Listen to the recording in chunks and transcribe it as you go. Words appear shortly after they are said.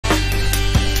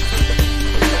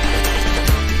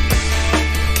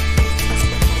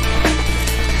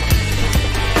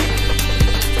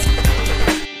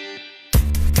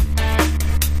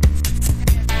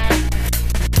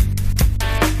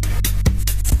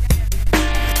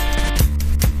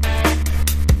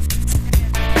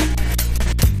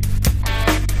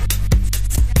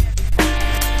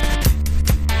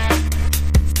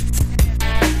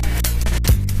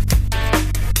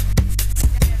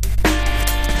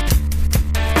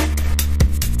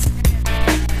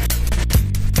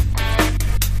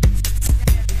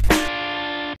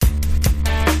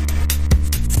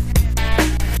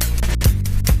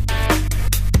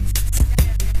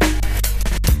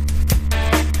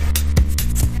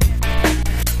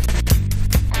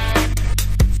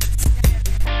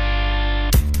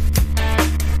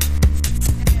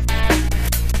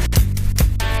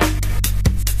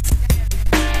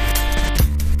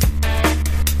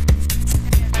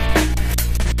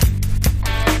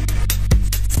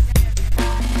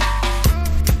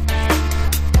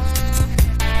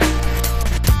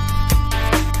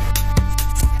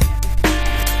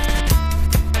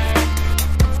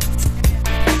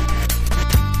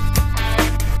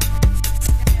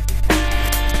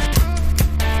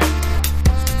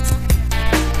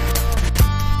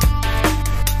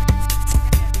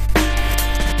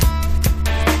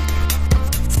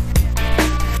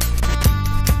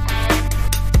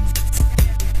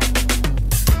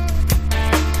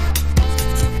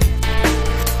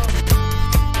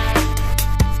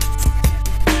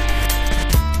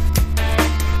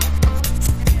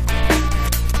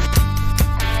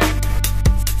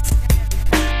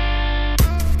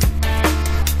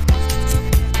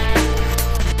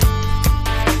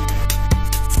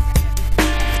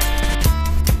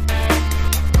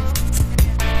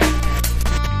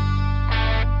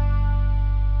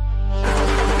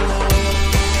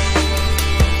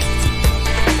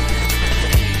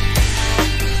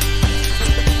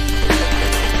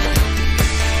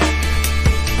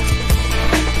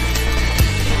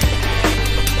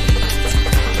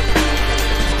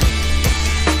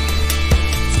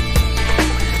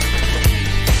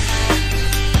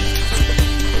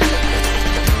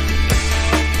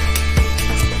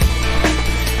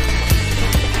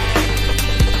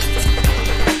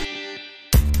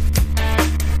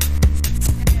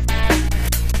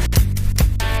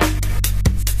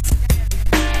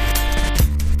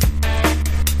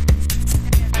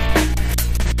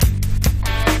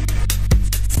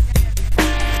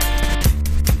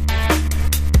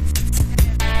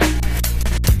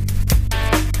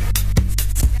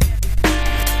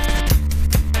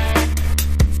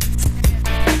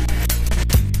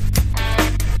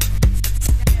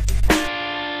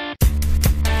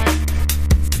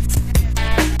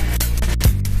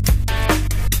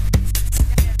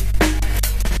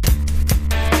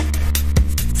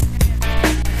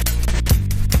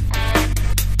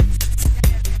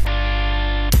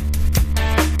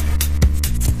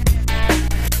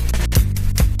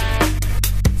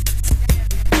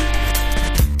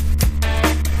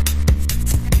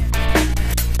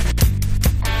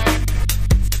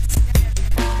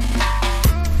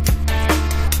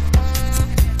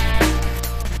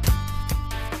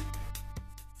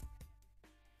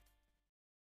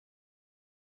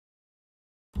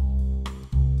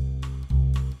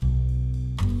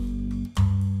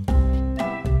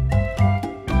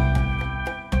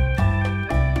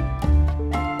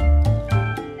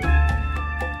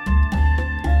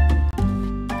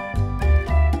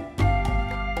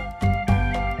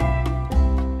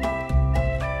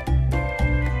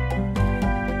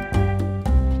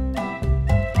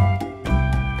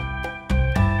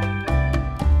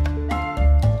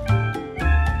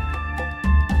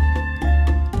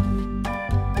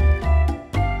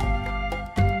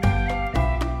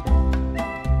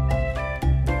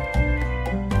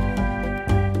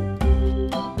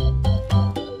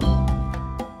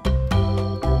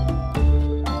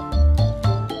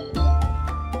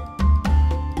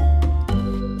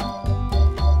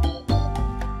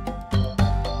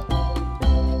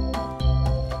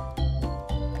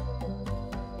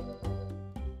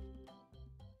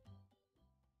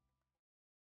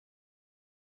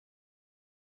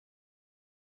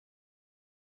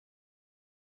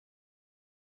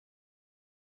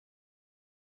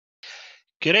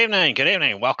Good evening, good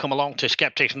evening. Welcome along to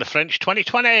Skeptics in the Fringe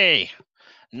 2020.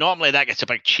 Normally that gets a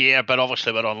big cheer, but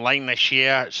obviously we're online this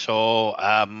year, so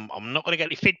I'm not going to get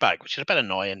any feedback, which is a bit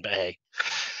annoying, but hey.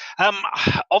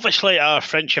 Obviously our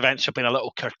Fringe events have been a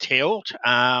little curtailed,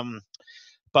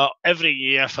 but every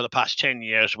year for the past 10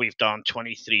 years we've done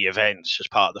 23 events as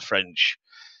part of the Fringe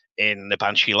in the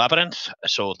Banshee Labyrinth.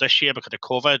 So this year, because of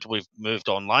COVID, we've moved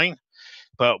online,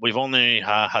 but we've only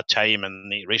had time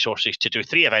and the resources to do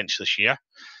 3 events this year.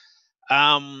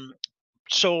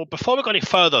 So before we go any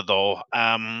further, though, what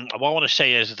I want to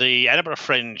say is the Edinburgh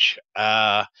Fringe,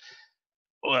 well,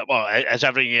 as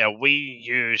every year, we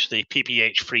use the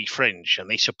PPH Free Fringe, and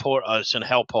they support us and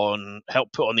help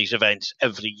put on these events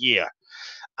every year.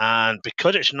 And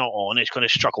because it's not on, it's going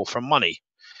to struggle for money.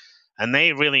 And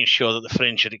they really ensure that the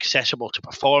Fringe are accessible to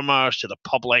performers, to the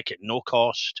public at no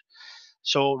cost.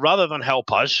 So rather than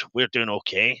help us, we're doing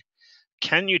okay.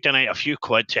 Can you donate a few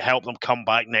quid to help them come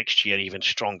back next year even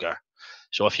stronger?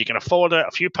 So if you can afford it,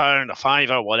 a few pound, a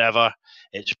fiver, whatever,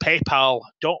 it's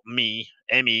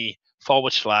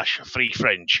paypal.me/free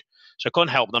fringe. So go and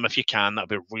help them if you can. That'd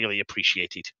be really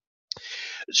appreciated.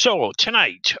 So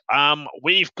tonight,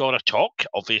 we've got a talk,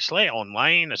 obviously,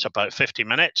 online. It's about 50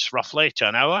 minutes, roughly, to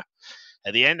an hour.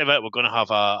 At the end of it, we're going to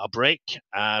have a break.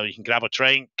 You can grab a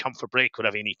drink, comfort break,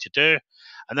 whatever you need to do.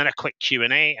 And then a quick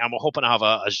Q&A. And we're hoping to have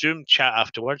a Zoom chat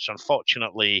afterwards.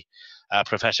 Unfortunately,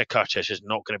 Professor Curtice is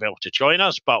not going to be able to join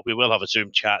us, but we will have a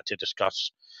Zoom chat to discuss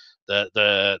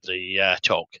the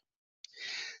talk.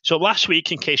 So last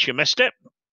week, in case you missed it,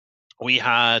 we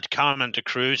had Carmen de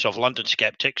Cruz of London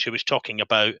Skeptics, who was talking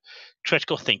about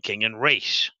critical thinking and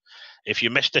race. If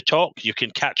you missed the talk, you can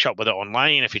catch up with it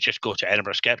online. If you just go to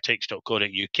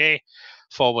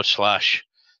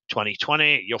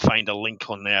edinburghskeptics.co.uk/2020, you'll find a link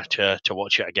on there to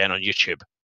watch it again on YouTube.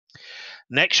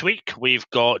 Next week, we've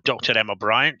got Dr. Emma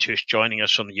Bryant, who's joining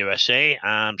us from the USA.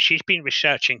 She's been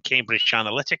researching Cambridge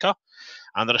Analytica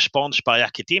and the response by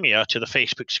academia to the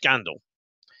Facebook scandal.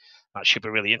 That should be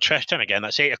really interesting. Again,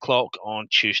 that's 8 o'clock on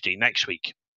Tuesday next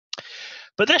week.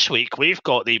 But this week, we've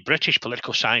got the British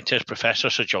political scientist, Professor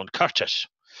Sir John Curtice.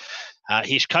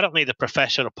 He's currently the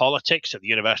Professor of Politics at the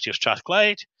University of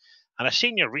Strathclyde and a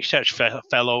Senior Research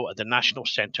Fellow at the National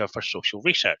Centre for Social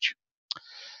Research.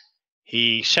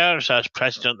 He serves as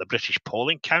President of the British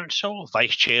Polling Council,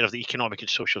 Vice Chair of the Economic and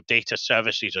Social Data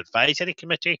Services Advisory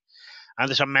Committee, and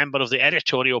is a member of the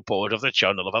editorial board of the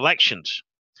Journal of Elections.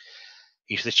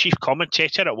 He's the Chief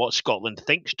Commentator at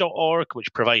whatscotlandthinks.org,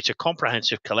 which provides a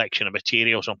comprehensive collection of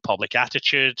materials on public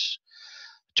attitudes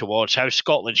towards how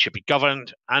Scotland should be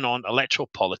governed and on electoral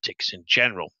politics in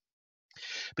general.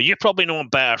 But you probably know him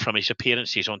better from his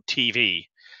appearances on TV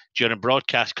during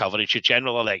broadcast coverage of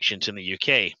general elections in the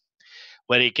UK,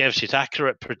 where he gives his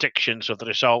accurate predictions of the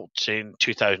results in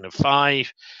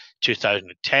 2005,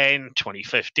 2010,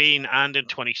 2015, and in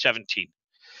 2017.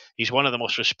 He's one of the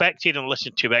most respected and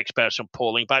listened to experts on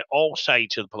polling by all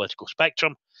sides of the political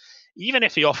spectrum, even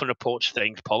if he often reports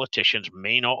things politicians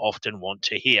may not often want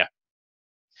to hear.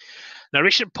 Now,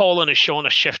 recent polling has shown a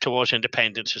shift towards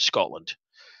independence in Scotland.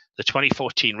 The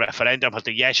 2014 referendum had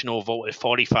the yes-no vote at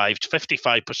 45 to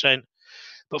 55%,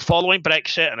 but following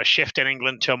Brexit and a shift in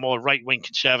England to a more right-wing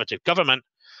Conservative government,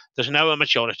 there's now a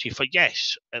majority for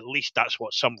yes. At least that's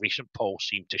what some recent polls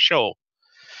seem to show.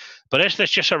 But is this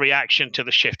just a reaction to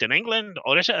the shift in England,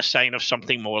 or is it a sign of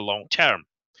something more long-term?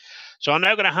 So I'm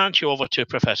now going to hand you over to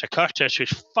Professor Curtice,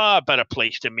 who's far better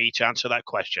placed than me to answer that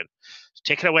question. So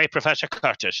take it away, Professor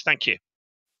Curtice. Thank you.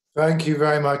 Thank you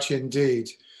very much indeed.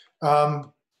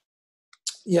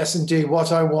 Yes, indeed.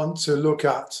 What I want to look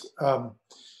at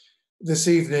this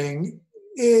evening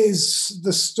is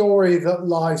the story that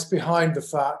lies behind the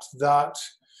fact that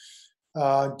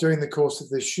during the course of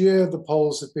this year, the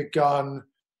polls have begun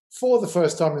for the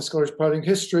first time in Scottish polling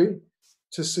history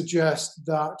to suggest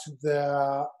that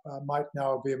there might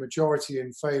now be a majority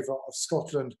in favour of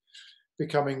Scotland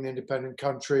becoming an independent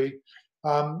country.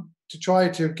 To try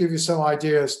to give you some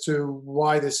idea as to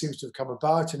why this seems to have come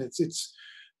about, and it's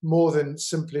more than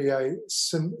simply a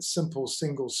simple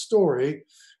single story,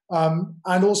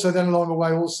 and also then along the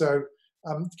way also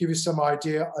give you some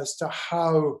idea as to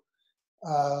how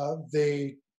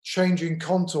the changing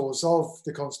contours of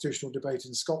the constitutional debate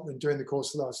in Scotland during the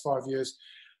course of the last 5 years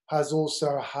has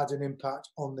also had an impact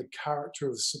on the character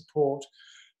of support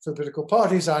for political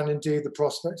parties and indeed the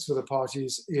prospects for the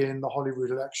parties in the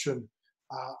Holyrood election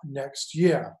next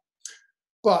year.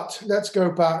 But let's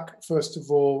go back, first of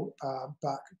all,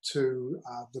 back to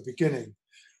the beginning.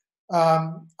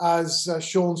 As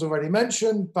Sean's already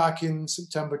mentioned, back in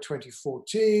September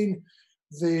 2014,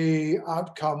 the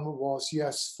outcome was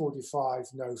yes 45,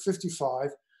 no 55.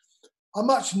 A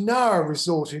much narrower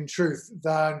result in truth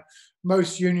than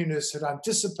most unionists had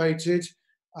anticipated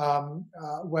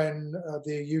when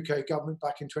the UK government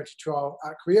back in 2012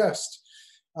 acquiesced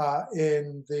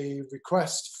in the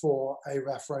request for a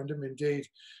referendum. Indeed,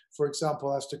 for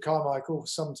example, as to Carmichael,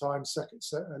 sometimes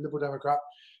Liberal Democrat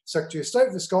Secretary of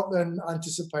State for Scotland,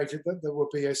 anticipated that there would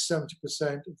be a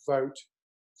 70% vote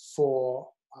for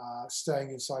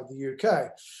staying inside the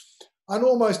UK. And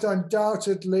almost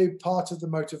undoubtedly, part of the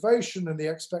motivation and the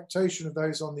expectation of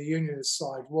those on the unionist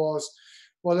side was,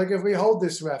 well, look, if we hold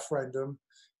this referendum,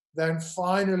 then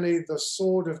finally the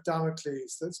sword of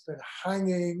Damocles that's been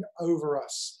hanging over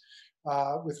us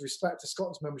with respect to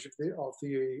Scotland's membership of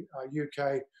the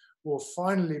UK will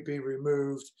finally be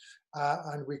removed,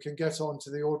 and we can get on to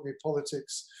the ordinary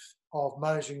politics of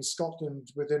managing Scotland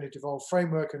within a devolved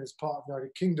framework and as part of the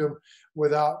United Kingdom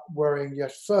without worrying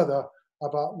yet further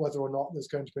about whether or not there's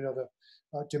going to be other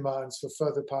demands for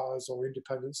further powers or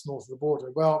independence north of the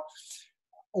border. Well,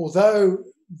 although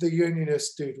the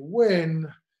Unionists did win,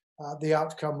 the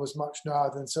outcome was much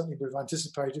narrower than certainly we would have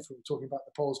anticipated if we were talking about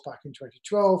the polls back in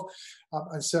 2012,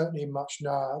 and certainly much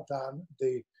narrower than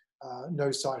the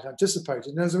no side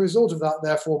anticipated. And as a result of that,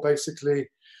 therefore, basically,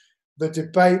 the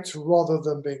debate, rather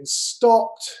than being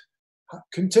stopped,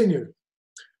 continued.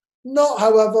 Not,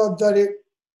 however, that it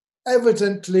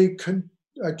evidently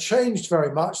changed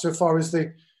very much so far as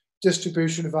the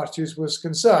distribution of attitudes was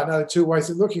concerned. Now, there are two ways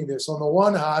of looking at this. On the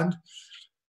one hand,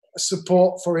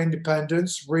 support for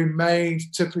independence remained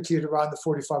typically at around the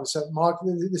 45% mark.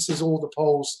 This is all the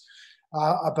polls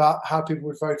about how people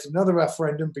would vote in another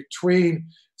referendum between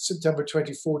September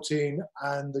 2014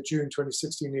 and the June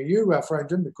 2016 EU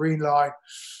referendum. The green line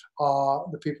are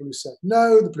the people who said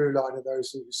no, the blue line are those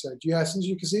who said yes. And as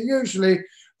you can see, usually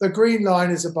the green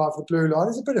line is above the blue line.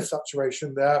 There's a bit of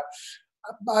fluctuation there.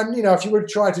 And, you know, if you would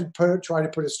try to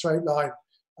put a straight line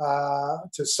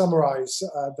to summarize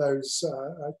those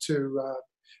two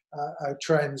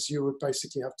trends, you would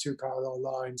basically have two parallel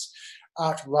lines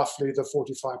at roughly the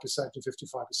 45% to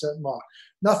 55% mark.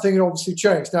 Nothing had obviously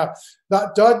changed. Now,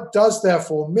 that does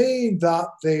therefore mean that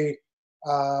the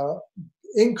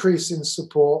increase in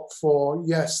support for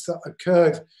yes that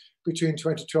occurred between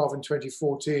 2012 and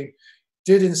 2014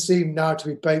 didn't seem now to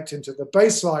be baked into the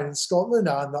baseline in Scotland,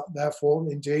 and that therefore,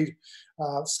 indeed,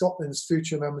 Scotland's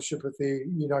future membership of the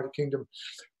United Kingdom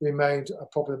remained a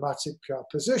problematic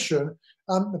position,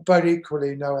 but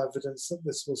equally no evidence that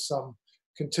this was some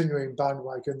continuing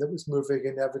bandwagon that was moving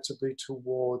inevitably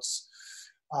towards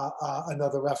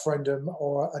another referendum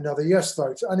or another yes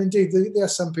vote. And indeed, the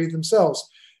SNP themselves,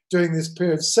 during this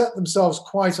period, set themselves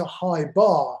quite a high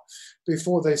bar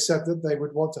before they said that they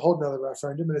would want to hold another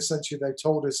referendum. And essentially, they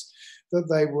told us that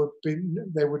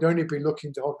they would only be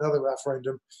looking to hold another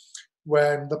referendum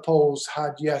when the polls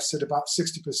had yes at about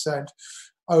 60%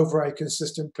 over a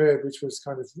consistent period, which was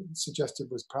kind of suggested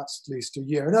was perhaps at least a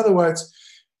year. In other words,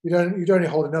 you'd only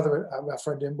hold another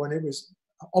referendum when it was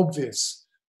obvious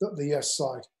that the yes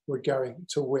side were going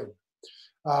to win.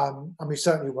 And we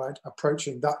certainly weren't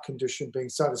approaching that condition being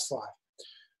satisfied.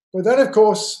 But then, of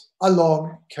course,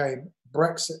 along came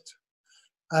Brexit.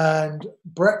 And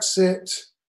Brexit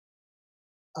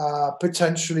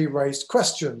potentially raised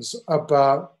questions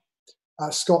about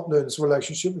Scotland's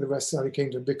relationship with the rest of the United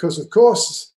Kingdom, because, of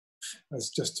course, as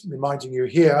just reminding you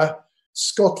here,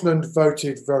 Scotland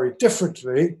voted very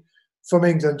differently from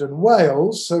England and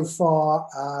Wales so far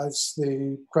as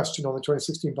the question on the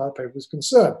 2016 ballot paper was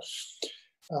concerned.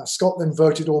 Scotland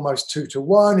voted almost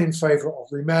 2-1 in favour of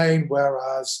Remain,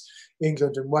 whereas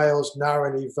England and Wales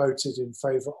narrowly voted in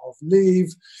favour of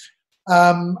Leave.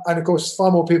 And of course,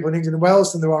 far more people in England and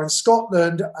Wales than there are in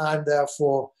Scotland, and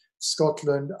therefore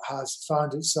Scotland has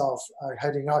found itself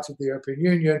heading out of the European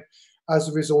Union as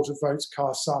a result of votes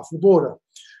cast south of the border.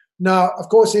 Now, of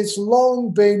course, it's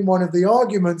long been one of the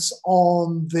arguments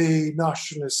on the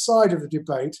nationalist side of the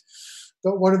debate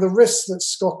that one of the risks that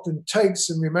Scotland takes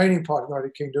in remaining part of the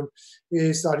United Kingdom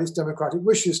is that its democratic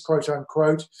wishes, quote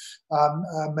unquote,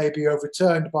 may be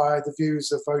overturned by the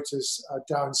views of voters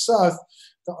down south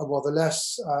that are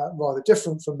rather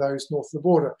different from those north of the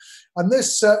border. And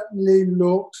this certainly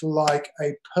looked like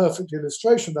a perfect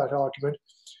illustration of that argument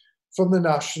from the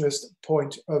nationalist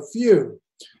point of view.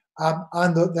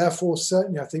 And that therefore,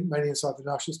 certainly, I think many inside the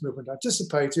nationalist movement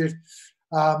anticipated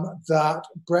that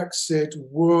Brexit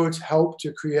would help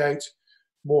to create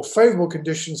more favourable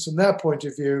conditions from their point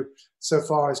of view so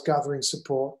far as gathering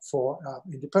support for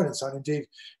independence. And indeed,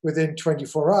 within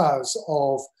 24 hours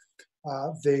of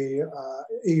the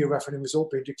EU referendum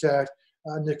result being declared,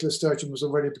 Nicola Sturgeon was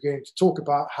already beginning to talk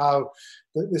about how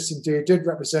that this indeed did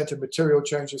represent a material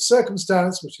change of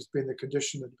circumstance, which has been the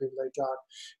condition that had been laid down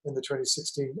in the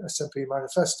 2016 SNP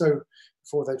manifesto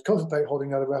before they'd contemplate holding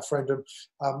another referendum.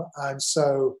 And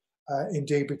so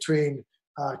indeed between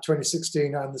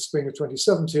 2016 and the spring of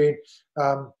 2017,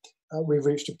 we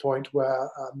reached a point where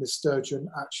Ms Sturgeon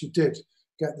actually did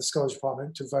get the Scottish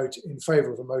Parliament to vote in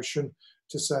favour of a motion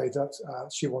to say that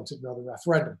she wanted another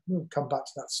referendum. We'll come back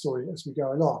to that story as we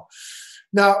go along.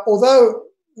 Now, although,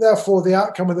 therefore, the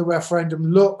outcome of the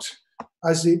referendum looked,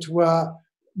 as it were,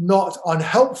 not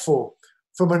unhelpful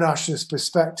from a nationalist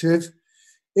perspective,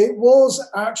 it was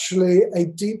actually a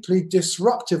deeply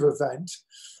disruptive event,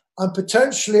 and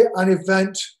potentially an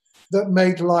event that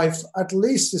made life at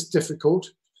least as difficult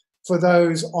for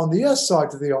those on the yes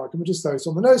side of the argument as those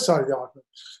on the no side of the argument.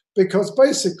 Because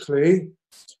basically,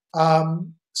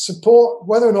 support,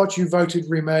 whether or not you voted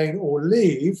Remain or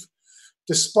Leave,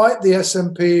 despite the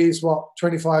SNP's,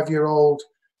 25-year-old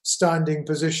standing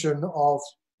position of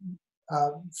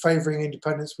favouring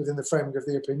independence within the framework of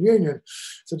the European Union.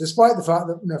 So despite the fact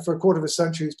that for a quarter of a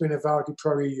century it's been a validly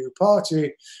pro-EU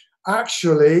party,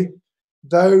 actually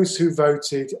those who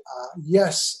voted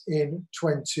yes in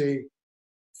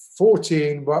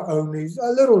 2014 were only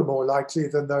a little more likely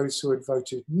than those who had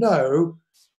voted no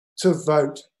to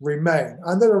vote Remain.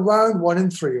 And that around 1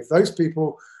 in 3 of those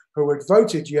people who had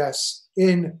voted yes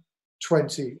in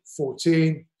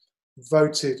 2014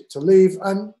 voted to leave.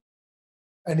 And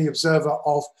any observer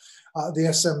of the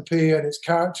SNP and its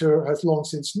character has long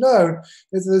since known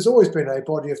is that there's always been a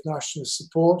body of nationalist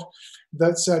support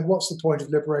that said, what's the point of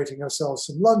liberating ourselves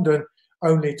from London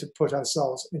only to put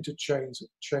ourselves into chains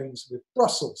with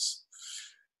Brussels?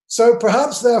 So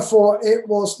perhaps, therefore, it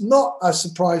was not as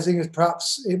surprising as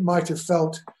perhaps it might have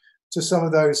felt to some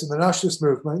of those in the nationalist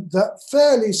movement that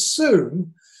fairly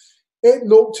soon it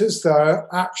looked as though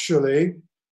actually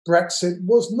Brexit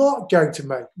was not going to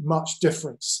make much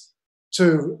difference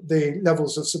to the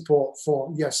levels of support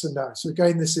for yes and no. So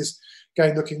again, this is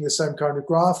again looking at the same kind of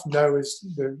graph. No is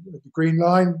the green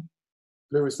line,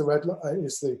 blue is the red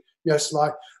is the yes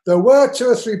line. There were 2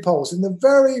 or 3 polls in the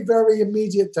very, very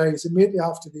immediate days, immediately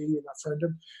after the EU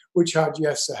referendum, which had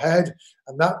yes ahead,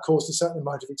 and that caused a certain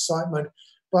amount of excitement.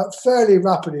 But fairly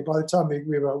rapidly, by the time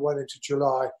we were well into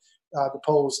July, the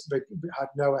polls had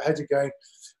no ahead again.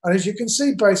 And as you can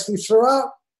see, basically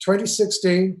throughout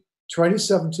 2016,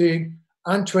 2017,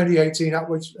 and 2018,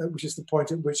 which is the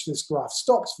point at which this graph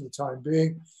stops for the time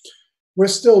being, we're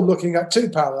still looking at 2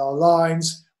 parallel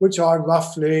lines, which are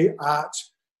roughly at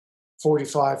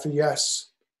 45 for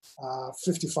yes,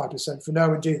 55% for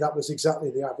no. Indeed, that was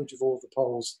exactly the average of all the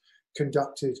polls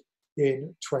conducted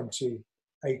in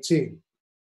 2018.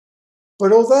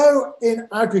 But although in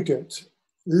aggregate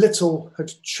little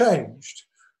had changed,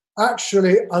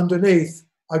 actually underneath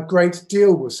a great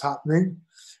deal was happening,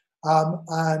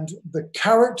 and the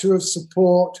character of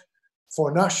support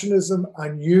for nationalism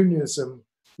and unionism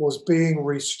was being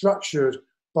restructured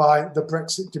by the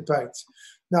Brexit debate.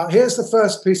 Now, here's the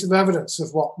first piece of evidence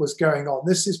of what was going on.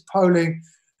 This is polling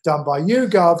done by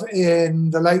YouGov in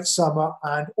the late summer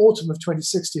and autumn of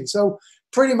 2016. So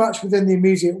pretty much within the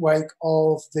immediate wake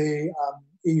of the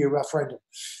EU referendum.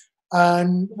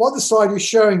 And what the slide is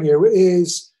showing you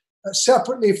is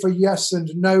separately for yes and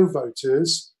no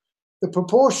voters, the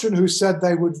proportion who said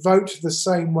they would vote the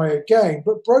same way again,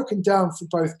 but broken down for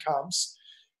both camps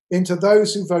into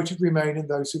those who voted Remain and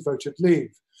those who voted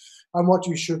Leave. And what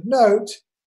you should note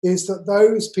is that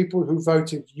those people who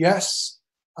voted yes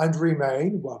and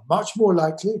Remain were much more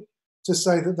likely to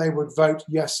say that they would vote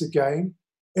yes again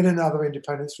in another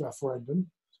independence referendum.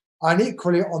 And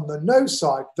equally on the no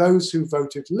side, those who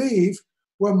voted Leave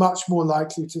were much more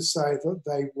likely to say that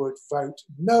they would vote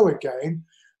no again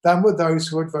than were those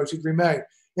who had voted Remain.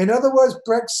 In other words,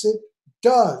 Brexit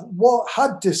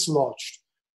had dislodged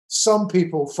some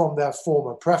people from their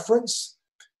former preference,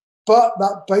 but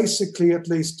that basically, at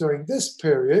least during this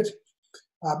period,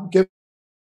 given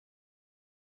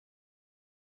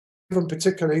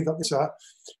particularly that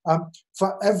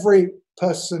for every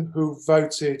person who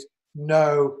voted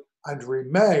no and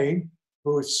Remain,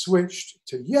 who had switched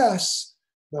to yes,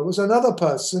 there was another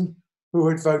person who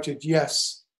had voted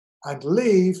yes and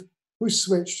Leave, who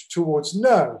switched towards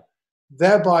no,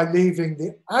 thereby leaving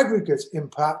the aggregate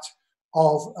impact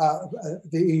of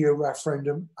the EU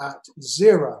referendum at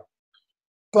 0.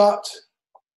 But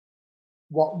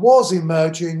what was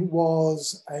emerging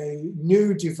was a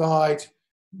new divide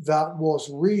that was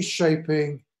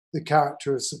reshaping the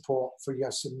character of support for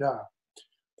yes and no.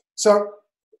 So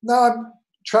now I'm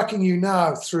tracking you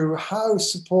now through how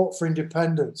support for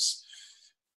independence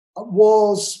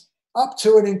was, up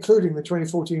to and including the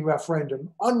 2014 referendum,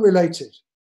 unrelated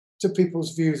to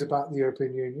people's views about the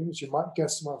European Union, as you might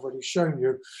guess from what I've already shown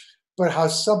you, but how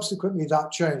subsequently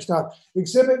that changed. Now,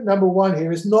 exhibit number 1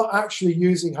 here is not actually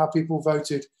using how people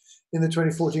voted in the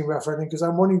 2014 referendum, because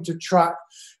I'm wanting to track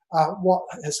what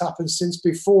has happened since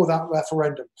before that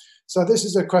referendum. So this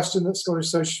is a question that Scottish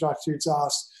Social Attitudes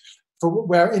asked, for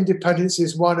where independence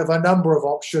is one of a number of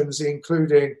options,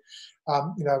 including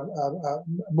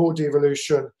more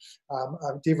devolution,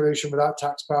 devolution without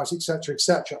tax powers, etc.,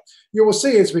 etc. You will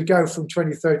see as we go from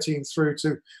 2013 through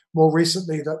to more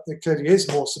recently that there clearly is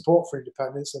more support for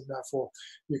independence, and therefore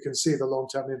you can see the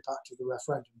long-term impact of the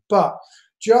referendum. But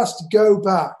just go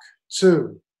back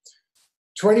to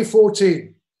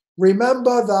 2014.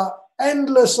 Remember that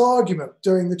endless argument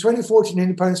during the 2014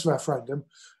 independence referendum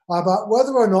about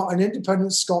whether or not an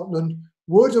independent Scotland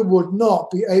would or would not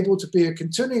be able to be a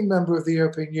continuing member of the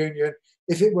European Union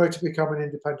if it were to become an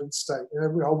independent state,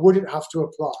 or would it have to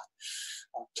apply?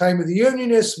 The claim of the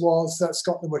Unionists was that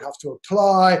Scotland would have to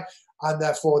apply, and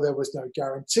therefore there was no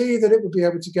guarantee that it would be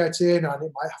able to get in, and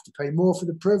it might have to pay more for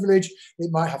the privilege,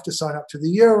 it might have to sign up to the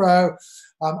euro,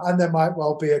 and there might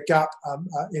well be a gap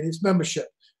in its membership.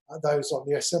 Those on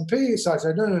the SNP side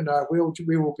said, no, we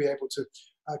will be able to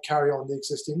carry on the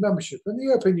existing membership. And the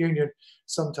European Union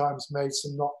sometimes made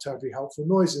some not terribly helpful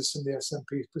noises from the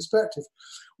SNP's perspective.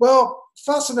 Well,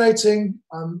 fascinating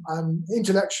and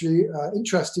intellectually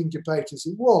interesting debate as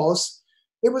it was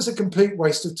a complete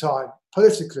waste of time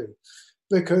politically.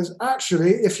 Because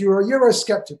actually, if you're a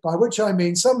Eurosceptic, by which I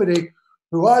mean somebody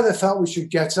who either felt we should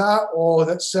get out or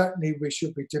that certainly we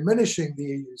should be diminishing the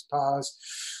EU's powers,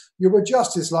 you were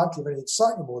just as likely, and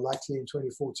slightly more likely in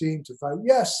 2014 to vote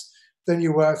yes than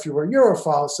you were if you were a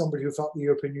Europhile, somebody who felt the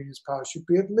European Union's powers should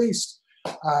be at least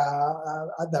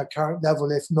at their current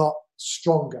level, if not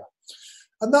stronger.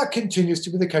 And that continues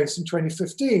to be the case in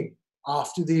 2015,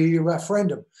 after the EU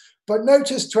referendum. But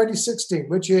notice 2016,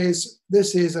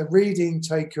 this is a reading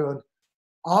taken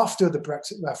after the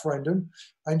Brexit referendum,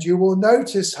 and you will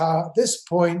notice how at this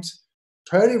point,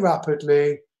 pretty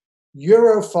rapidly,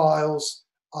 Europhiles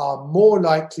are more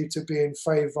likely to be in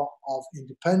favour of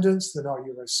independence than are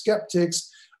Eurosceptics,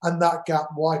 and that gap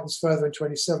widens further in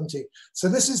 2017. So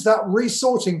this is that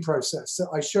resorting process that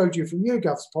I showed you from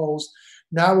YouGov's polls,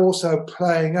 now also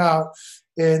playing out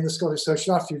in the Scottish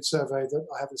Social Attitude Survey that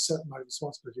I have a certain amount of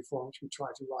responsibility for, which we try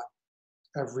to run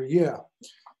every year.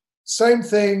 Same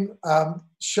thing,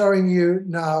 showing you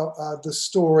now the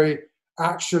story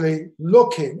actually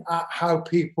looking at how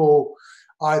people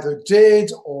either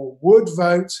did or would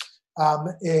vote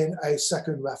in a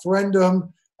second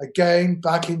referendum. Again,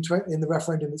 back in the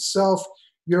referendum itself,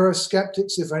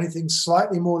 Eurosceptics, if anything,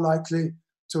 slightly more likely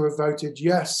to have voted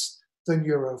yes than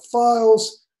Europhiles.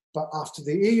 But after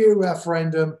the EU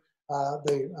referendum,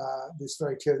 it's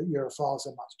very clear that Europhiles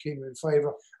are much keener in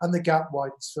favour, and the gap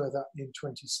widens further in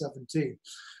 2017.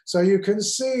 So you can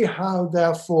see how,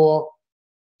 therefore,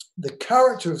 the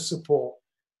character of support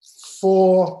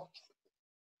for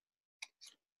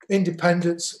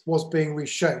independence was being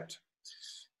reshaped.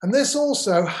 And this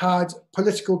also had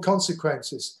political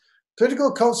consequences.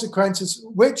 Political consequences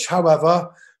which,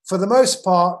 however, for the most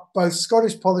part, both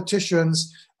Scottish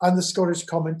politicians and the Scottish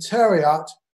commentariat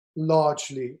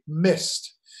largely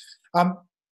missed. I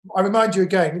remind you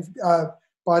again,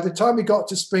 by the time we got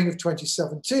to spring of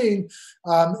 2017,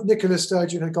 Nicola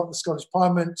Sturgeon had got the Scottish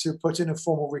Parliament to put in a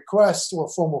formal request, or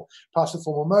pass a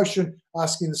formal motion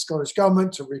asking the Scottish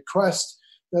Government to request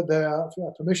that there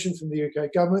permission from the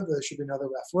UK government that there should be another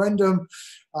referendum.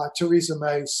 Theresa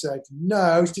May said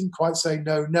no. She didn't quite say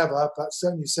no, never, but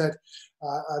certainly said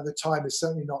the time is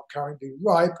certainly not currently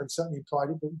ripe, and certainly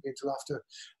implied it wouldn't be until after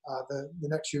the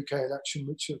next UK election,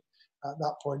 which at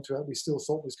that point we still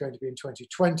thought was going to be in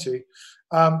 2020.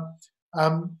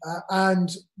 And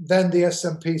then the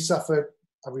SNP suffered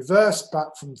a reverse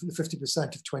back from the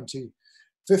 50% of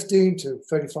 2015 to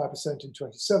 35% in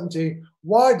 2017,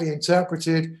 widely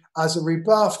interpreted as a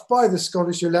rebuff by the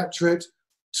Scottish electorate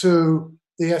to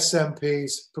the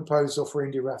SNP's proposal for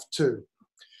IndyRef 2.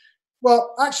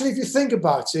 Well, actually, if you think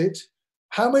about it,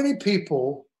 how many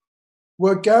people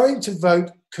were going to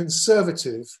vote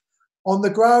Conservative on the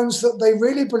grounds that they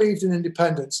really believed in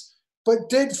independence, but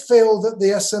did feel that the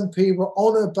SNP were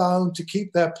honour bound to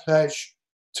keep their pledge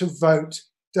to vote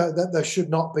that there should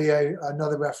not be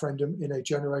another referendum in a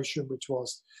generation, which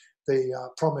was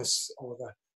the promise, or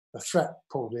the threat,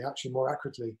 probably actually more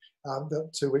accurately,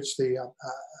 to which the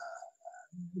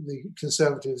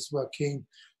Conservatives were keen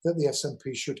that the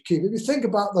SNP should keep. If you think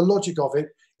about the logic of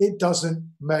it, it doesn't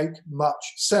make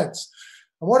much sense.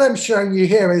 And what I'm showing you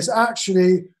here is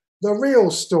actually the real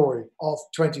story of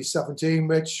 2017,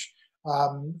 which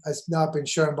has now been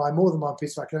shown by more than one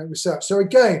piece of academic research. So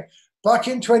again, back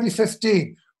in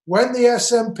 2015, when the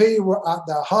SNP were at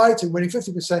their height and winning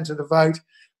 50% of the vote,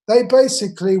 they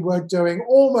basically were doing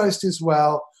almost as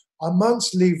well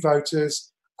amongst Leave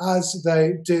voters as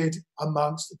they did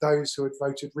amongst those who had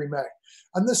voted Remain.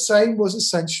 And the same was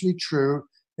essentially true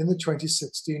in the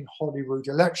 2016 Holyrood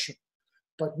election.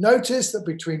 But notice that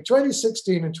between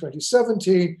 2016 and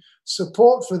 2017,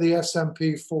 support for the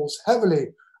SNP falls heavily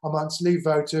amongst Leave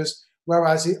voters,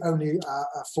 whereas it only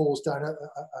falls down a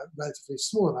relatively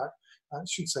small amount, I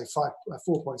should say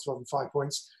 4 points rather than 5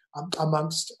 points,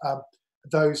 amongst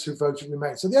those who voted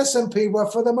Remain. So the SNP were,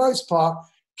 for the most part,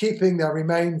 keeping their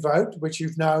Remain vote, which you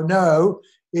now know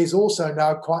is also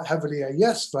now quite heavily a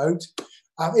yes vote.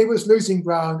 It was losing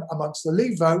ground amongst the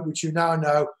Leave vote, which you now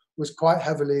know was quite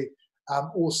heavily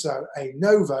also a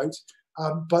no vote.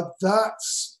 But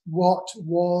that's what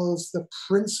was the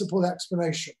principal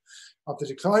explanation of the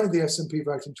decline of the SNP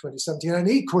vote in 2017. And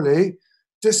equally,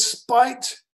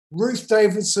 despite Ruth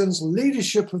Davidson's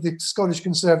leadership of the Scottish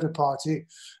Conservative Party,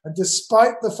 and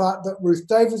despite the fact that Ruth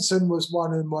Davidson was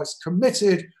one of the most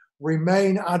committed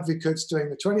Remain advocates during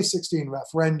the 2016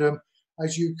 referendum,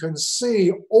 as you can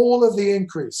see, all of the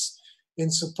increase in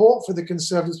support for the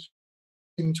Conservatives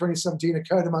in 2017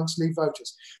 occurred amongst Leave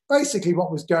voters. Basically,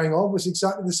 what was going on was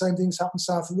exactly the same things happened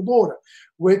south of the border,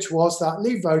 which was that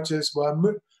Leave voters were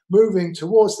moving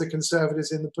towards the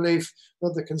Conservatives in the belief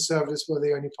that the Conservatives were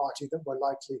the only party that were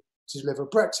likely to deliver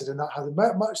Brexit, and that had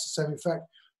much the same effect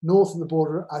north of the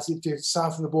border as it did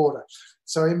south of the border.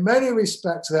 So in many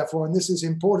respects, therefore, and this is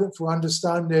important for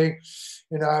understanding,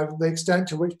 the extent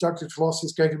to which Douglas Ross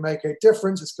is going to make a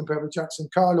difference as compared with Jackson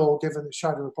Carlaw, given the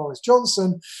shadow of Boris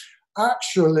Johnson,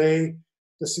 actually,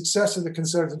 the success of the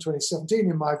Conservatives in 2017,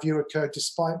 in my view, occurred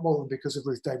despite more than because of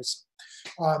Ruth Davidson.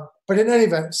 But in any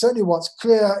event, certainly what's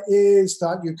clear is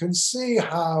that you can see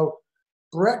how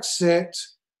Brexit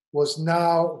was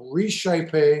now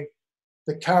reshaping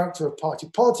the character of party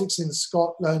politics in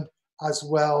Scotland, as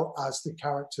well as the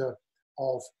character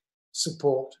of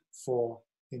support for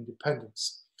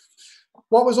independence.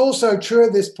 What was also true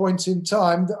at this point in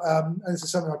time, and this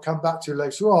is something I'll come back to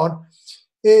later on,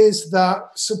 is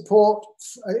that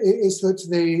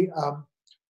the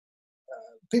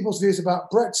people's views about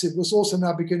Brexit was also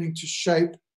now beginning to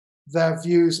shape their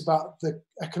views about the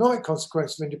economic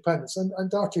consequences of independence. And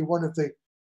undoubtedly one of the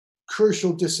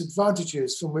crucial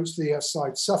disadvantages from which the yes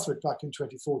side suffered back in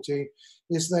 2014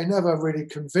 is they never really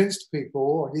convinced people,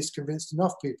 or at least convinced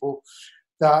enough people,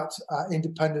 that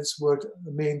independence would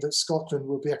mean that Scotland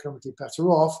would be economically better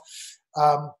off.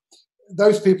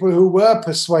 Those people who were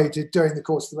persuaded during the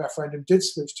course of the referendum did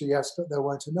switch to yes, but there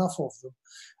weren't enough of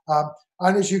them.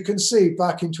 And as you can see,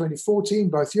 back in 2014,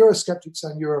 both Eurosceptics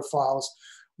and Europhiles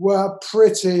were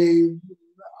pretty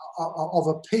of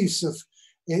a piece of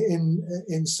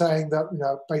in saying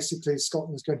that basically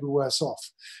Scotland's going to be worse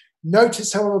off.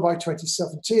 Notice, however, by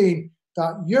 2017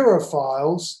 that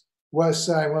Europhiles were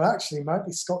saying, well, actually,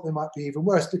 Scotland might be even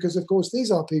worse, because of course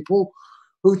these are people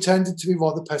who tended to be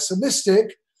rather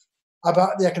pessimistic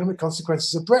about the economic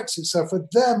consequences of Brexit. So for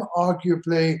them,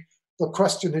 arguably, the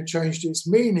question had changed its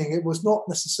meaning. It was not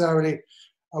necessarily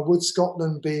would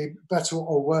Scotland be better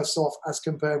or worse off as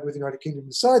compared with the United Kingdom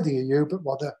inside the EU, but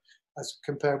rather as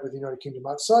compared with the United Kingdom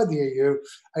outside the EU,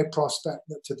 a prospect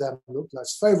that to them looked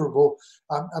less favourable.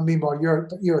 And meanwhile,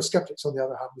 Eurosceptics, on the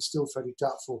other hand, were still fairly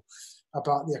doubtful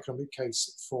about the economic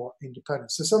case for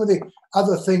independence. So some of the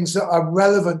other things that are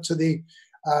relevant to the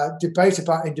debate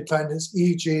about independence,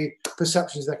 e.g.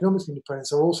 perceptions of economic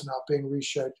independence, are also now being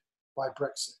reshaped by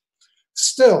Brexit.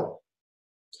 Still,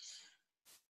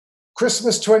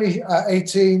 Christmas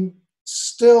 2018,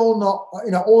 still not,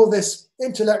 all of this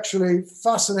intellectually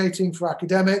fascinating for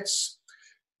academics,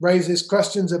 raises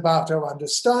questions about our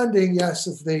understanding, yes,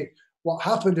 of what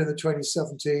happened in the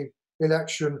 2017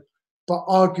 election, but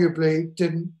arguably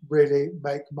didn't really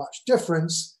make much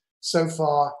difference so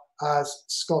far as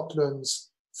Scotland's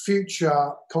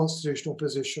future constitutional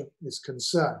position is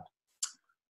concerned.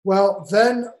 Well,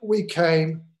 then we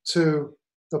came to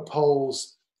the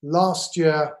polls last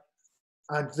year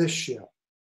and this year.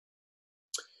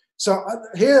 So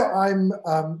here I'm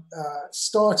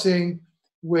starting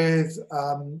with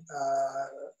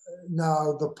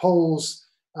now the polls.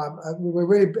 We're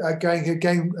really going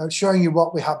again, showing you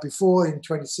what we had before in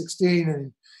 2016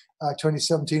 and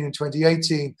 2017 and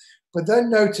 2018. But then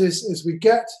notice as we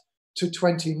get to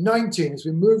 2019, as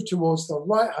we move towards the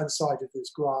right-hand side of this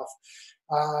graph,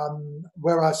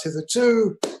 whereas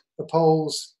hitherto the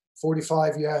polls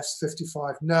 45 yes,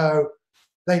 55 no,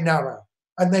 they narrow.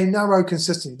 and they narrow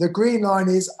consistently. The green line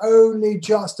is only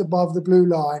just above the blue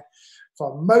line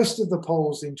for most of the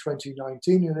polls in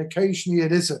 2019, and occasionally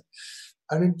it isn't.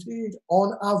 And indeed,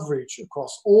 on average,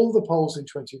 across all the polls in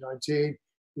 2019,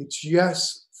 it's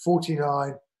yes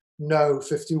 49, no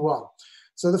 51.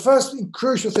 So the first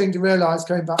crucial thing to realise,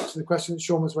 going back to the question that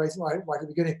Sean was raising right at the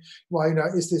beginning, well, you know,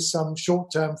 is this some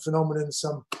short-term phenomenon,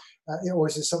 or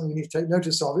is this something you need to take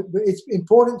notice of? But it's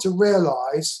important to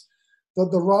realise that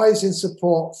the rise in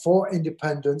support for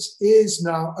independence is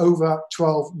now over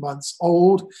 12 months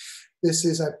old. This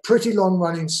is a pretty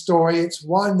long-running story. It's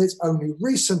one that's only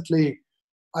recently,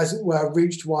 as it were,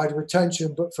 reached wider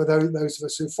attention. But for those of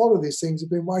us who follow these things, have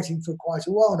been waiting for quite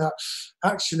a while now.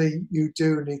 Actually, you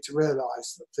do need to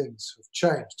realise that things have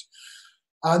changed.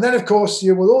 And then, of course,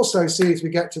 you will also see as we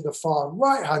get to the far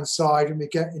right-hand side and we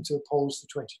get into the polls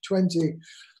for 2020,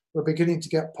 we're beginning to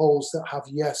get polls that have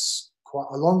yes quite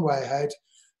a long way ahead,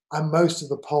 and most of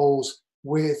the polls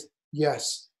with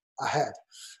yes ahead.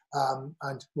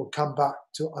 And we'll come back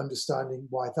to understanding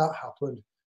why that happened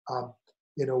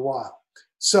in a while.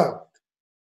 So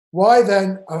why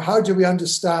then, how do we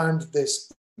understand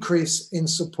this increase in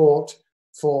support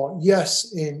for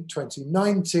yes in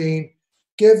 2019,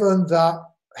 given that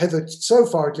hitherto, so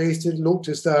far at least, it looked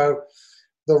as though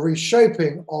the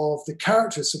reshaping of the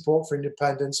character of support for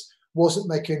independence wasn't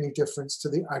making any difference to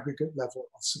the aggregate level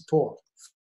of support?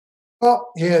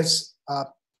 Well, here's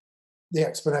the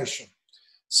explanation.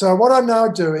 So what I'm now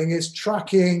doing is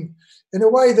tracking in a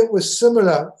way that was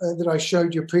similar that I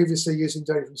showed you previously using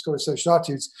data from ScotCen Social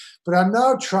Research, but I'm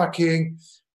now tracking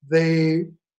the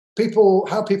people,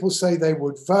 how people say they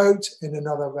would vote in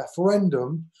another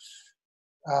referendum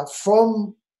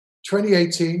from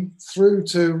 2018 through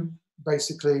to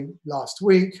basically last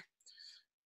week,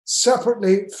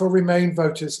 separately for Remain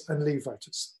voters and Leave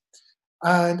voters.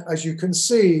 And as you can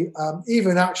see,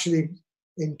 even actually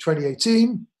in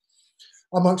 2018,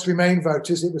 amongst Remain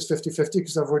voters, it was 50-50,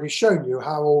 because I've already shown you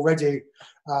how already,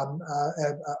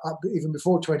 even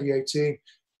before 2018,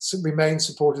 Remain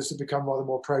supporters have become rather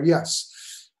more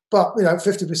pro-yes. But, you know,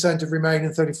 50% of Remain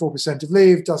and 34% of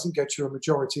Leave doesn't get you a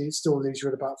majority. It still leaves you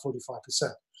at about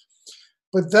 45%.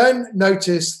 But then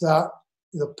notice that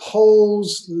the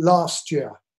polls last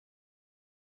year,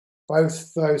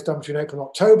 both those done between April and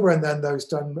October, and then those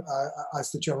done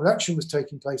as the general election was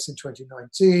taking place in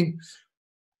 2019,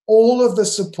 all of the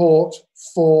support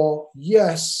for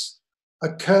yes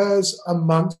occurs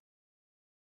amongst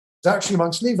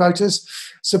Leave voters.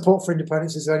 Support for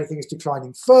independence, if anything, is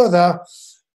declining further.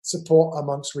 Support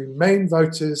amongst Remain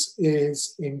voters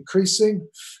is increasing,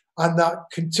 and that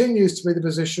continues to be the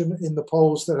position in the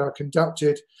polls that are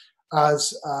conducted as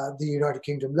the United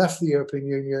Kingdom left the European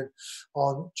Union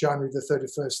on January the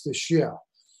 31st this year.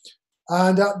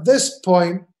 And at this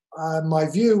point, my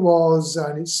view was,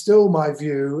 and it's still my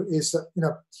view, is that, you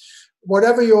know,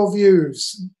 whatever your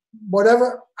views,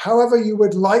 however you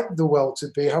would like the world to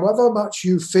be, however much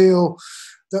you feel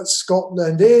that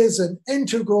Scotland is an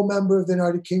integral member of the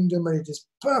United Kingdom, and it is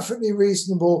perfectly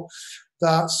reasonable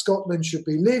that Scotland should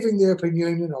be leaving the European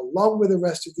Union along with the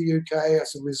rest of the UK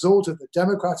as a result of the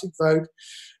democratic vote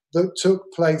that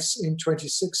took place in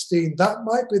 2016. That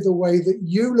might be the way that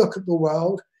you look at the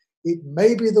world. It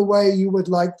may be the way you would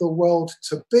like the world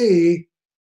to be,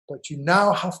 but you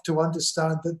now have to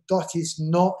understand that that is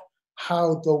not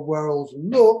how the world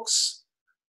looks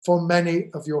for many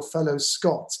of your fellow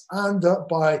Scots, and that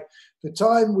by the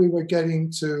time we were getting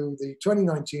to the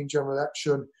 2019 general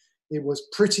election, it was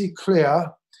pretty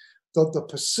clear that the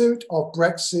pursuit of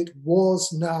Brexit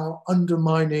was now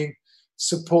undermining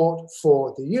support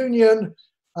for the Union,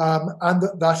 and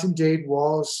that indeed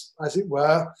was, as it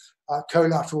were,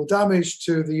 collateral damage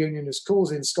to the Unionist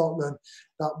cause in Scotland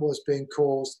that was being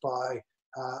caused by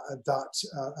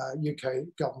UK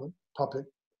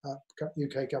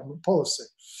government policy.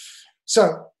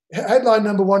 So headline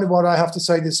number one of what I have to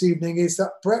say this evening is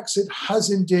that Brexit has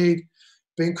indeed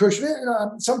been crucial. You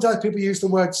know, sometimes people use the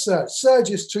word surge.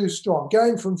 Surge is too strong.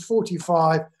 Going from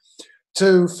 45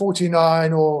 to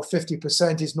 49 or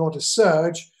 50% is not a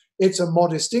surge. It's a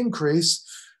modest increase.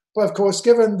 But of course,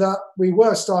 given that we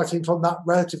were starting from that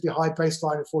relatively high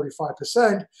baseline of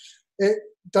 45%, it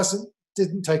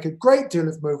didn't take a great deal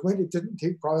of movement. It didn't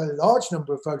take probably a large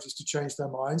number of voters to change their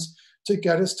minds to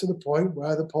get us to the point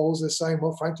where the polls are saying,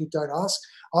 well, frankly, don't ask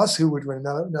us who would win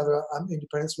another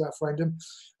independence referendum.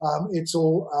 It's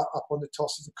all up on the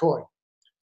toss of the coin.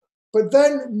 But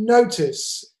then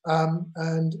notice,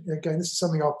 and again, this is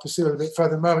something I'll pursue a little bit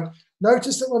further in a moment,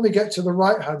 notice that when we get to the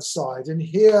right-hand side, and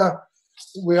here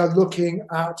we are looking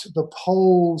at the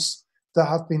polls that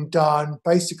have been done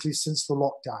basically since the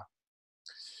lockdown.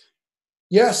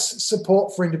 Yes,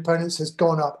 support for independence has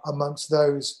gone up amongst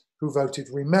those who voted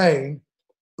Remain,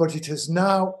 but it has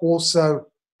now also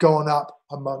gone up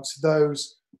amongst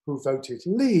those who voted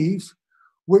Leave,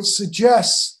 which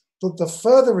suggests that the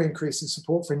further increase in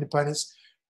support for independence,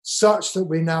 such that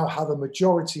we now have a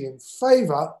majority in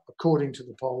favour, according to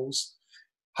the polls,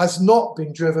 has not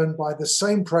been driven by the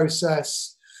same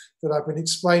process that I've been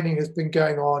explaining has been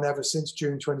going on ever since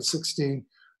June 2016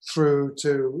 through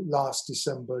to last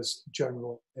December's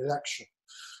general election.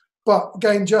 But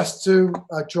again, just to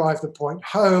drive the point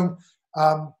home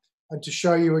and to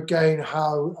show you again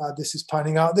how this is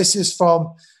panning out, this is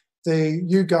from the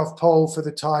YouGov poll for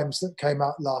the Times that came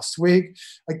out last week.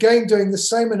 Again, doing the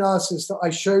same analysis that I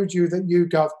showed you that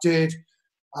YouGov did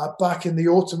back in the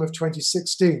autumn of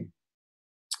 2016.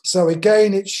 So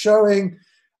again, it's showing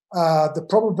the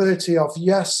probability of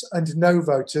yes and no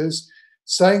voters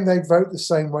saying they'd vote the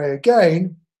same way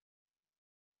again,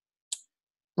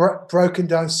 broken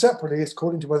down separately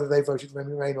according to whether they voted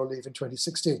Remain or Leave in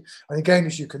 2016. And again,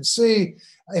 as you can see,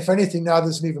 if anything, now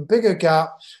there's an even bigger gap.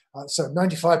 So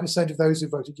 95% of those who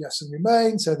voted yes and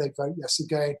Remain, so they'd vote yes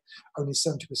again. Only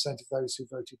 70% of those who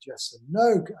voted yes and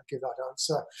no give that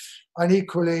answer. And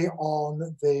equally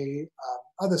on the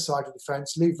other side of the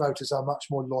fence, Leave voters are much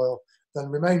more loyal than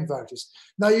Remain voters.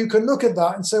 Now you can look at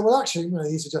that and say, well, actually,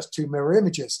 these are just two mirror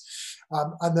images.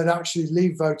 And that actually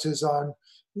Leave voters are,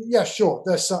 yeah, sure,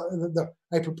 there's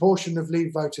a proportion of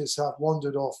Leave voters have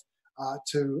wandered off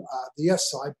to the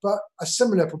yes side, but a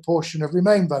similar proportion of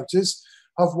Remain voters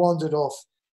have wandered off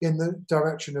in the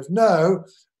direction of no,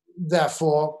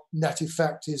 therefore net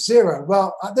effect is zero.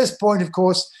 Well, at this point, of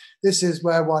course, this is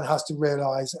where one has to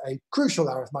realise a crucial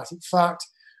arithmetic fact,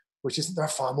 which is that there are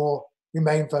far more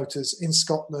Remain voters in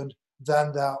Scotland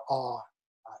than there are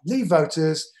Leave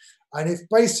voters. And if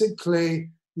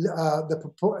basically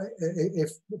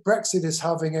if Brexit is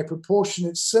having a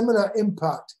proportionate similar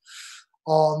impact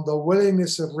on the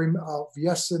willingness of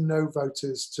yes and no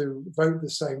voters to vote the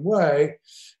same way,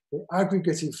 the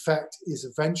aggregate effect is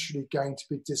eventually going to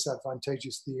be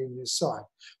disadvantageous to the Unionist side,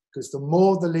 because the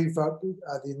more the Leave vote,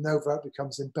 the no vote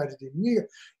becomes embedded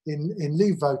in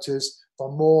Leave voters, the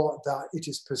more that it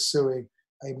is pursuing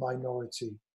a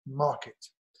minority market.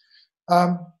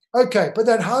 Okay, but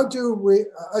then how do we,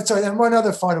 sorry, and one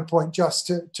other final point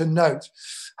just to note,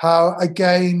 how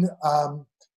again,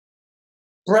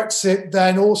 Brexit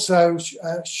then also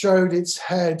showed its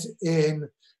head in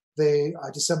the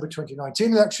December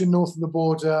 2019 election north of the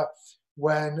border,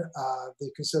 when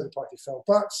the Conservative Party fell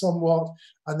back somewhat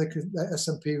and the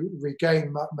SNP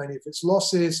regained many of its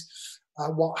losses.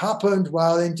 What happened?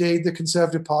 Well, indeed, the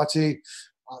Conservative Party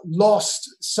lost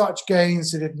such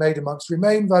gains it had made amongst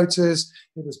Remain voters.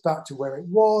 It was back to where it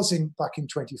was back in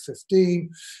 2015.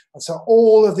 And so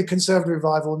all of the Conservative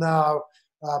revival now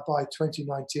by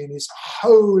 2019 is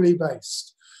wholly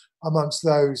based amongst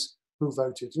those who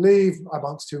voted Leave,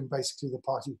 amongst whom basically the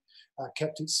party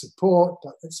kept its support,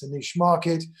 but it's a niche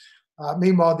market.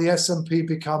 Meanwhile, the SNP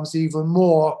becomes even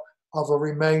more of a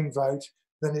Remain vote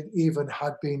than it even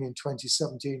had been in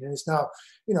 2017. And it's now,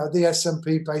 the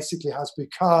SNP basically has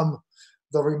become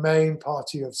the Remain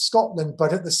party of Scotland,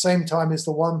 but at the same time is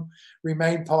the one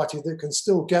Remain party that can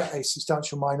still get a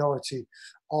substantial minority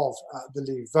of the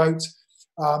Leave vote.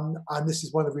 And this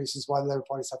is one of the reasons why the Labour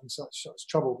Party is having such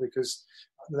trouble, because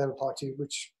the Labour Party,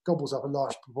 which gobbles up a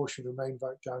large proportion of the Remain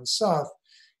vote down south,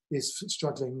 is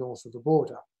struggling north of the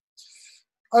border.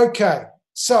 Okay,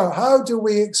 so how do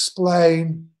we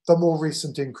explain the more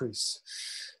recent increase?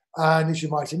 And as you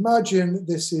might imagine,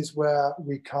 this is where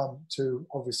we come to,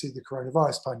 obviously, the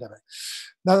coronavirus pandemic.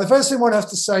 Now, the first thing one has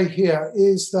to say here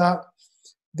is that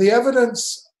the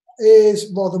evidence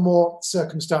is rather more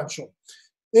circumstantial,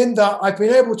 in that I've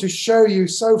been able to show you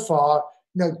so far,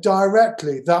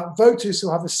 directly, that voters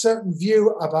who have a certain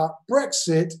view about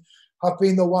Brexit have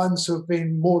been the ones who have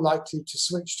been more likely to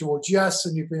switch towards yes,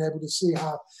 and you've been able to see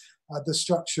how the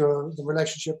structure, the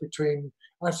relationship between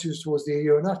attitudes towards the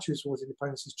EU and attitudes towards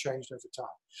independence has changed over time.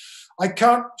 I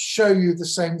can't show you the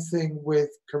same thing with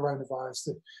coronavirus.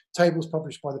 The tables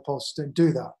published by the polls don't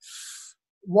do that.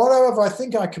 What, however, I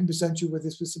think I can present you with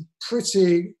is with some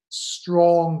pretty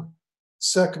strong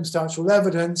circumstantial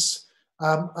evidence,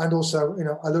 and also,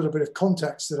 a little bit of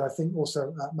context that I think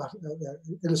also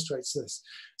illustrates this.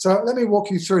 So let me walk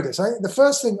you through this. The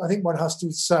first thing I think one has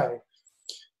to say,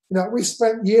 we've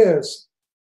spent years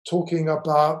talking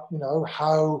about,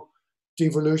 how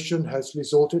devolution has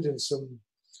resulted in some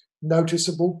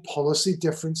noticeable policy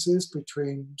differences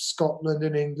between Scotland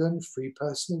and England, free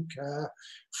personal care,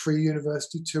 free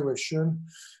university tuition,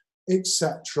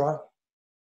 etc.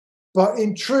 But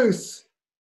in truth,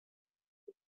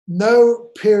 no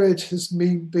period has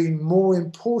been more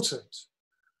important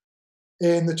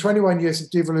in the 21 years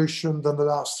of devolution than the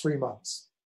last 3 months.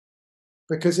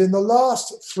 Because in the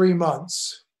last 3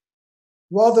 months,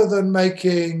 rather than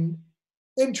making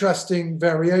interesting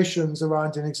variations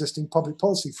around an existing public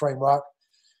policy framework,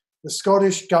 the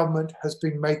Scottish government has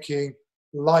been making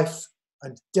life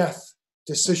and death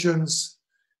decisions.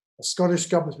 The Scottish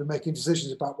government has been making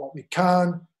decisions about what we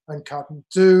can and can't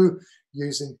do,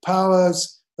 using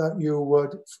powers that you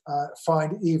would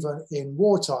find even in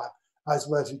wartime as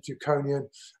relatively draconian,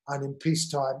 and in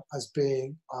peacetime as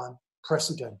being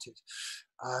unprecedented.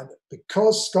 And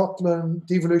because Scotland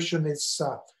devolution is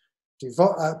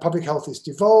public health is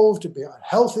devolved,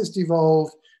 health is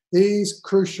devolved, these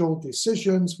crucial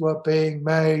decisions were being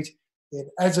made in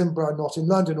Edinburgh, not in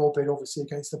London, albeit obviously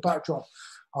against the backdrop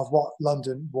of what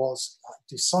London was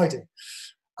deciding.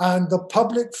 And the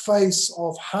public face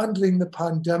of handling the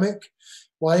pandemic,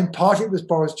 well, in part it was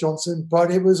Boris Johnson,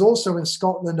 but it was also in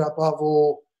Scotland, above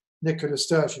all, Nicola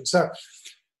Sturgeon. So,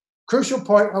 crucial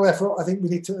point, however, I think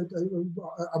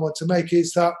I want to make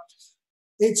is that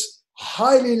it's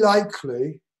highly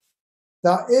likely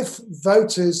that if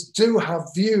voters do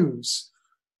have views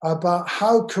about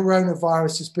how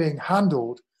coronavirus is being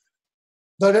handled,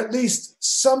 that at least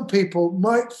some people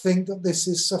might think that this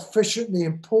is sufficiently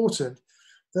important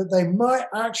that they might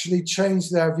actually change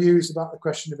their views about the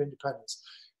question of independence.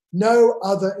 No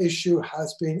other issue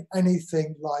has been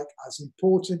anything like as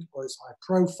important or as high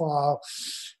profile,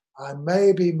 and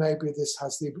maybe this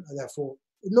has therefore,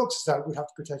 it looks as though it would have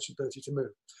the potential ability to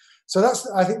move. So that's,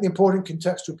 I think, the important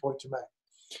contextual point to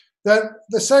make. Then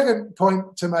the second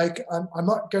point to make, and I'm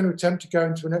not going to attempt to go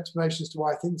into an explanation as to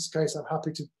why I think this is the case. I'm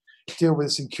happy to deal with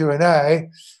this in Q&A.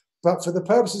 But for the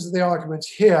purposes of the argument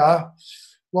here,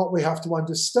 what we have to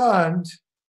understand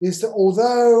is that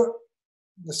although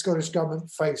the Scottish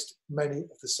government faced many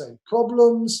of the same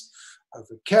problems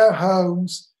over care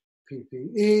homes,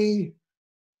 PPE,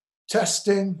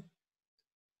 testing,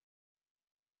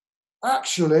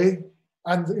 actually,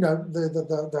 and you know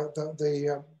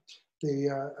the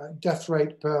death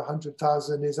rate per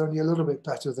 100,000 is only a little bit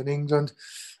better than England.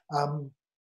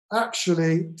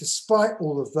 Actually, despite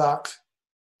all of that,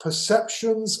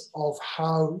 perceptions of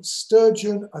how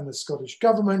Sturgeon and the Scottish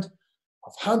government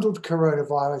have handled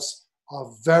coronavirus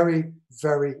are very,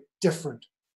 very different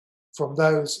from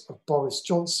those of Boris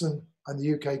Johnson and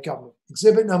the UK government.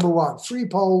 Exhibit number 1, 3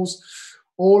 polls,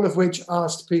 all of which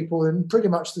asked people in pretty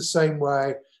much the same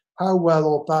way, how well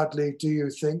or badly do you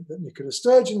think that Nicola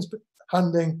Sturgeon's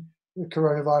handling the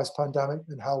coronavirus pandemic,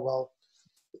 and how well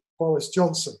Boris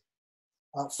Johnson?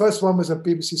 First one was a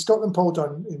BBC Scotland poll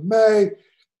done in May.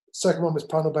 Second one was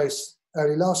panel-based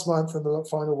early last month, and the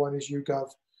final one is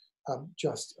YouGov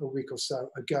just a week or so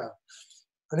ago.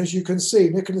 And as you can see,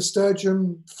 Nicola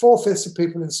Sturgeon, 4/5 of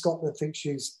people in Scotland think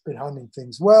she's been handling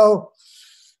things well.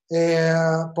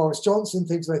 Boris Johnson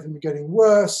thinks they've been getting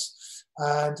worse.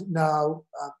 And now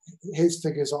his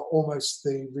figures are almost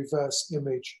the reverse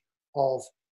image of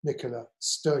Nicola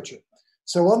Sturgeon.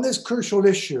 So on this crucial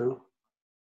issue,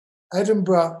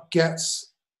 Edinburgh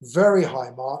gets very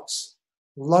high marks.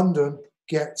 London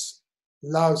gets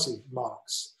lousy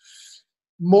marks.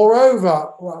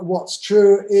 Moreover, what's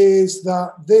true is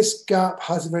that this gap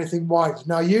hasn't been anything widened.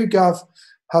 Now, YouGov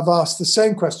have asked the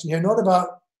same question here, not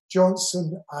about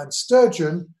Johnson and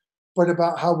Sturgeon, but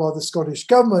about how well the Scottish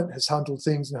government has handled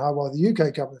things and how well the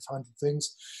UK government has handled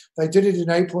things. They did it in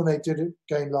April and they did it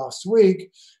again last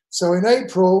week. So in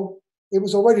April, it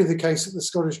was already the case that the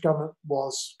Scottish government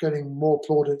was getting more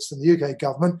plaudits than the UK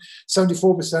government.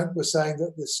 74% were saying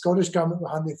that the Scottish government were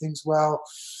handling things well.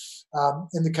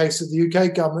 In the case of the UK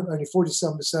government, only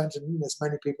 47%, and as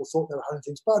many people thought they were handling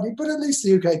things badly, but at least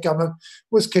the UK government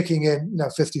was kicking in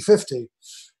 50-50.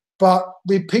 But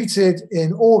repeated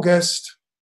in August,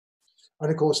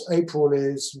 and of course April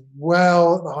is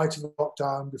well at the height of the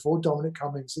lockdown, before Dominic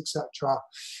Cummings, etc.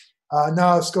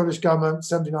 Now Scottish government,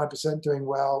 79% doing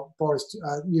well,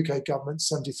 UK government,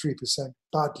 73%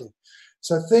 badly.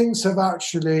 So things have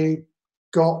actually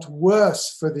got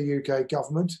worse for the UK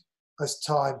government as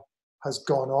time has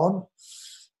gone on.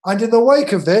 And in the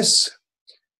wake of this,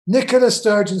 Nicola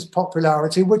Sturgeon's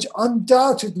popularity, which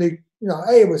undoubtedly,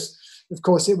 it was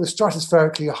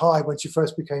stratospherically high when she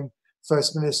first became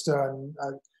First Minister and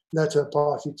led her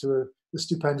party to the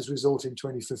stupendous result in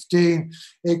 2015.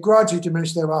 It gradually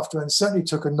diminished thereafter and certainly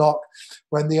took a knock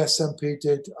when the SNP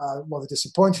did rather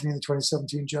disappointingly in the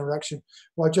 2017 general election.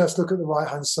 Well, just look at the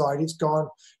right-hand side, it's gone.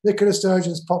 Nicola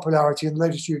Sturgeon's popularity in the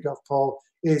latest YouGov poll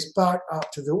is back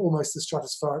up to almost the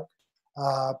stratospheric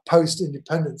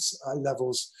post-independence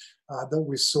levels that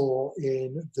we saw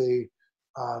in the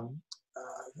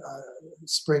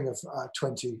spring of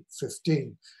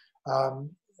 2015.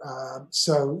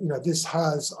 So, you know, this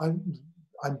has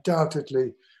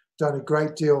undoubtedly done a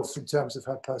great deal in terms of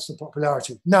her personal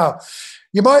popularity. Now,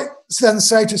 you might then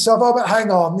say to yourself, oh, but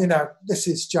hang on, you know, this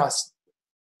is just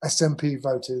SNP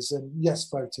voters and yes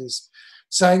voters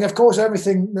saying, of course,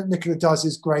 everything that Nicola does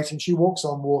is great and she walks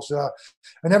on water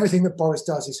and everything that Boris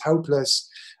does is hopeless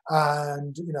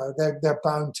and, you know, they're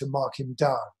bound to mark him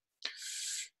down.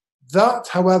 That,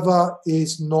 however,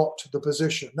 is not the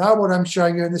position. Now what I'm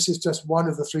showing you, and this is just one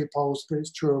of the 3 polls, but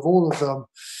it's true of all of them,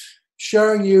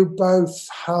 showing you both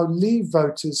how Leave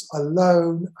voters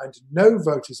alone and No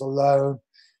voters alone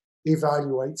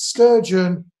evaluate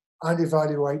Sturgeon and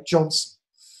evaluate Johnson.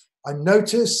 And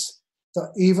notice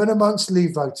that even amongst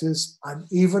Leave voters and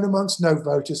even amongst No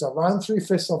voters, around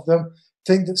 3/5 of them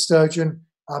think that Sturgeon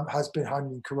has been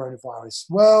handling coronavirus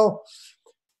well,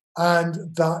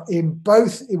 and that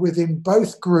within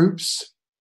both groups,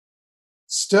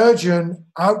 Sturgeon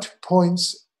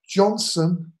outpoints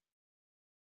Johnson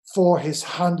for his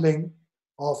handling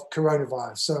of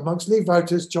coronavirus. So amongst Leave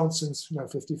voters, Johnson's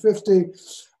 50-50.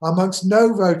 Amongst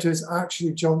No voters,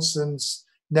 actually Johnson's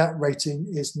net rating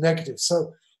is negative.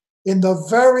 So in the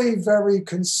very, very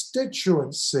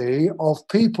constituency of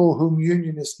people whom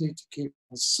unionists need to keep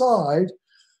aside,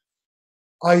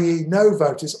 i.e. No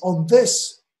voters, on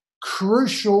this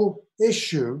crucial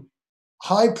issue,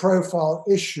 high-profile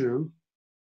issue,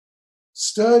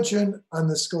 Sturgeon and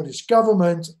the Scottish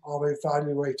Government are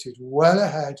evaluated well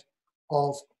ahead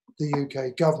of the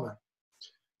UK government.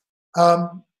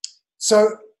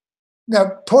 So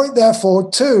now, point therefore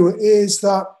too is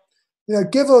that, you know,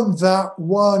 given that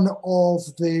one of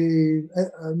the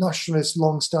nationalist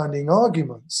long-standing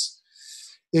arguments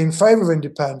in favour of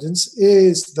independence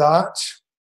is that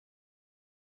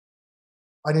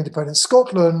an independent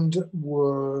Scotland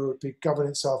would govern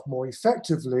itself more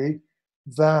effectively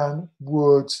than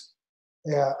would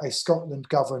a Scotland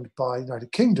governed by the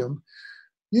United Kingdom,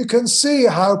 you can see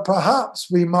how perhaps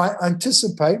we might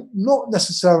anticipate, not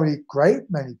necessarily great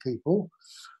many people,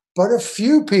 but a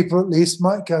few people at least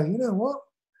might go, you know what,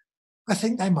 I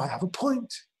think they might have a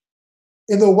point.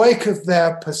 In the wake of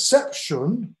their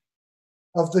perception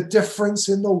of the difference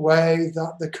in the way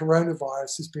that the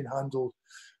coronavirus has been handled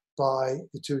by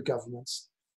the 2 governments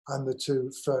and the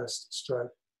 2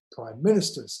 first-stroke prime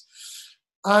ministers.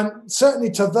 And certainly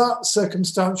to that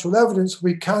circumstantial evidence,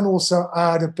 we can also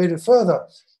add a bit of further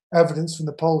evidence from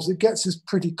the polls. It gets us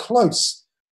pretty close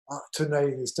to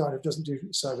nailing this down. It doesn't do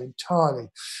so entirely.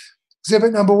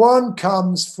 Exhibit number 1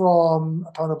 comes from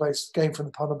a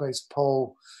panel-based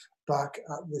poll back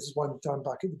at, this is one done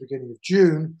back at the beginning of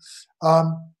June.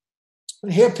 And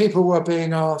here people were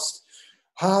being asked,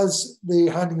 has the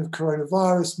handling of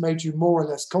coronavirus made you more or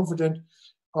less confident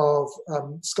of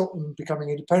Scotland becoming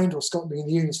independent or Scotland being in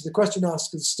the Union? So the question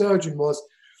asked of Sturgeon was,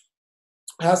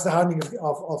 has the handling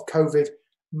of COVID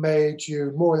made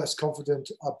you more or less confident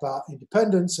about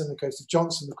independence? In the case of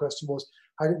Johnson, the question was,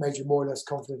 had it made you more or less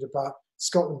confident about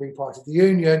Scotland being part of the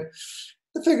Union?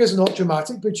 The figures are not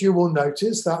dramatic, but you will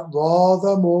notice that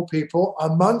rather more people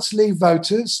amongst Leave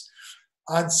voters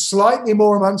and slightly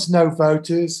more amongst No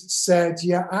voters said,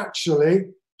 yeah, actually,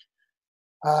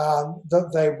 that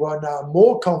they were now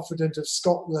more confident of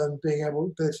Scotland being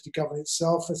able to govern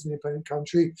itself as an independent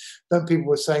country than people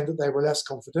were saying that they were less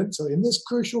confident. So in this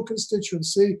crucial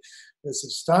constituency, there's a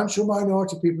substantial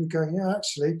minority of people going, yeah,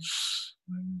 actually,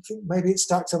 I think maybe it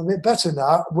stacks up a bit better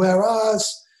now.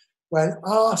 Whereas when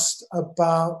asked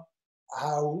about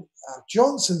how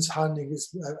Johnson's handling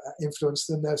is influenced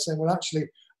them, they're saying, well, actually,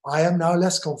 I am now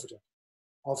less confident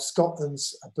of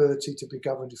Scotland's ability to be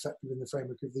governed effectively in the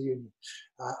framework of the Union.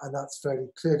 And that's very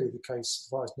clearly the case as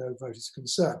far as No vote is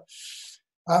concerned.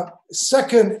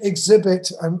 Second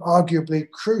exhibit, and arguably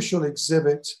crucial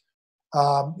exhibit,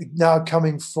 now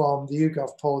coming from the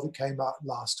YouGov poll that came out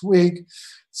last week.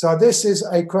 So this is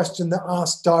a question that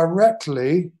asked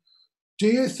directly, do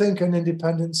you think an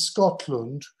independent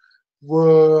Scotland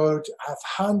would have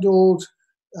handled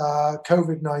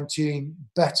COVID-19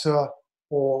 better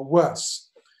or worse?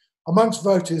 Amongst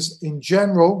voters in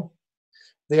general,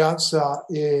 the answer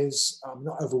is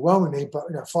not overwhelmingly,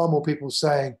 but far more people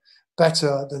saying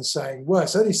better than saying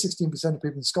worse. Only 16% of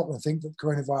people in Scotland think that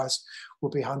coronavirus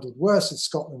will be handled worse if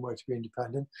Scotland were to be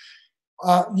independent.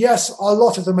 Yes, a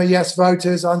lot of them are yes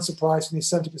voters. Unsurprisingly,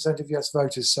 70% of yes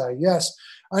voters say yes.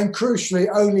 And crucially,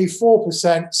 only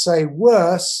 4% say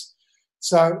worse.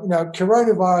 So,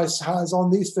 coronavirus has,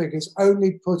 on these figures,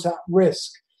 only put at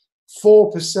risk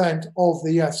 4% of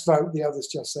the yes vote. The others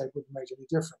just say it wouldn't make any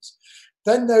difference.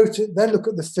 Then look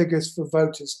at the figures for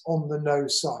voters on the no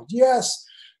side. Yes,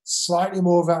 slightly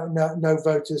more no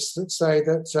voters that say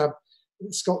that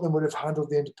Scotland would have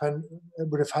handled an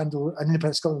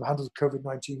independent Scotland handled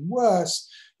COVID-19 worse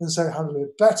than say handled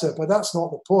it better. But that's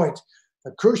not the point.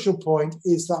 The crucial point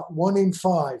is that 1 in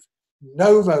 5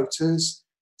 no voters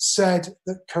said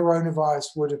that coronavirus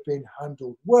would have been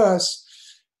handled worse.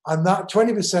 And that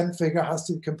 20% figure has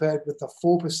to be compared with the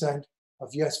 4% of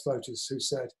yes voters who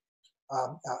said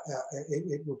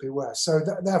it would be worse. So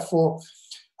therefore,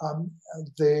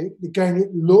 again,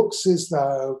 it looks as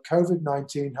though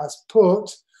COVID-19 has put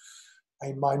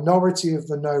a minority of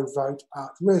the no vote at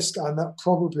risk, and that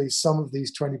probably some of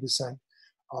these 20%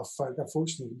 of folk,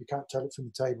 unfortunately, we can't tell it from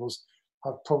the tables,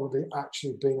 have probably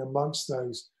actually been amongst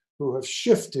those who have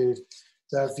shifted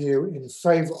their view in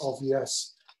favour of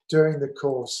yes during the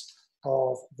course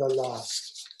of the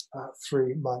last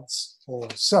 3 months or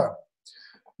so.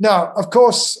 Now, of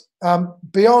course,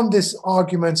 beyond this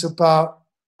argument about,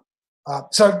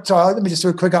 let me just do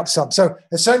a quick upsum. So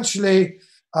essentially,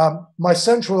 my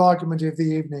central argument of the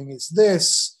evening is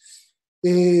this,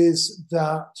 is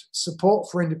that support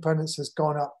for independence has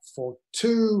gone up for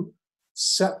 2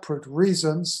 separate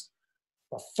reasons.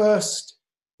 The first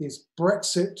is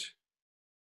Brexit,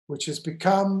 which has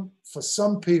become, for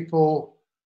some people,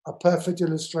 a perfect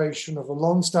illustration of a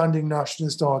long-standing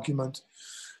nationalist argument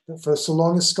that for so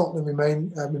long as Scotland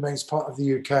remains part of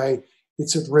the UK,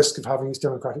 it's at risk of having its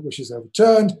democratic wishes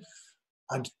overturned.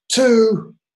 And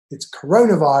 2, it's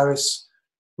coronavirus,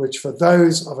 which for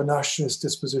those of a nationalist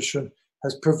disposition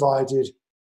has provided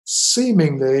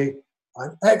seemingly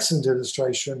an excellent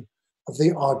illustration of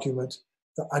the argument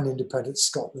that an independent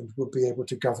Scotland would be able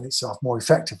to govern itself more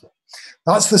effectively.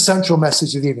 That's the central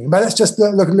message of the evening. But let's just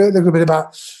look a little bit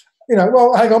about,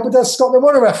 well, hang on, but does Scotland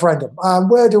want a referendum?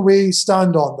 Where do we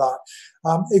stand on that?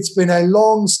 It's been a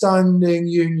long-standing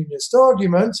unionist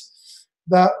argument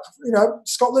that,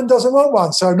 Scotland doesn't want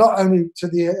one. So not only do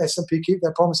the SNP keep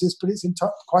their promises, but it's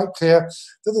quite clear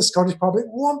that the Scottish public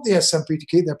want the SNP to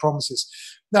keep their promises.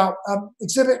 Now,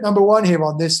 exhibit number 1 here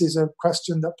on this is a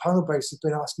question that panel base has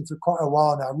been asking for quite a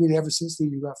while now, really ever since the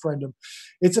EU referendum.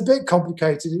 It's a bit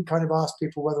complicated. It kind of asks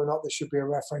people whether or not there should be a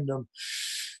referendum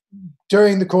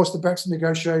during the course of the Brexit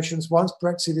negotiations, once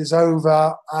Brexit is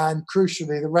over, and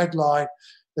crucially, the red line,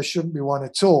 there shouldn't be one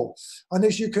at all. And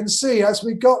as you can see, as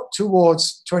we got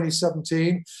towards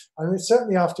 2017, and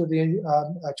certainly after the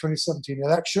 2017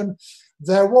 election,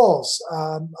 there was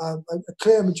a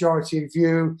clear majority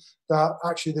view that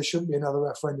actually there shouldn't be another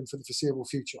referendum for the foreseeable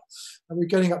future. And we're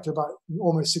getting up to about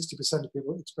almost 60% of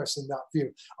people expressing that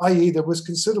view, i.e. there was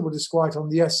considerable disquiet on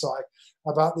the yes side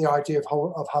about the idea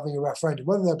of having a referendum.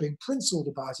 Whether they're being principled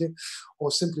about it or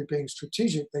simply being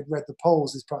strategic, they've read the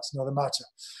polls, is perhaps another matter.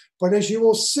 But as you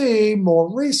will see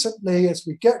more recently, as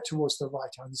we get towards the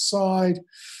right-hand side,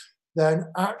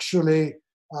 then actually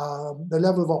the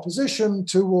level of opposition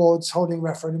towards holding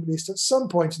referendum, at least at some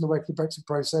point in the wake of the Brexit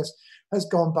process, has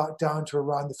gone back down to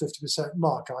around the 50%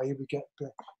 mark, i.e. we get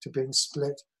to being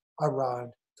split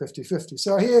around 50-50.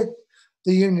 So here,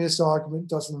 the unionist argument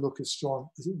doesn't look as strong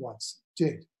as it once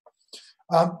did.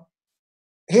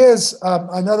 Here's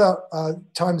another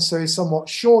time series, somewhat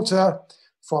shorter,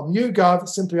 from YouGov. It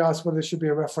simply asks whether there should be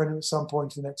a referendum at some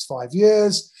point in the next 5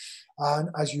 years. And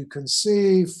as you can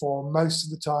see, for most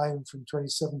of the time from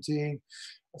 2017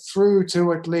 through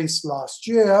to at least last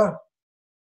year,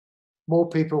 more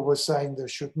people were saying there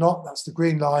should not. That's the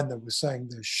green line. They were saying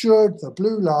there should, the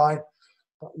blue line.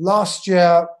 But last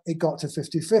year, it got to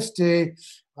 50-50.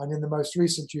 And in the most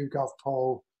recent YouGov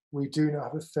poll, we do now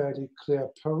have a fairly clear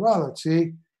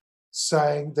plurality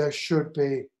saying there should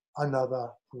be another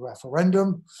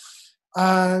referendum.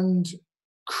 And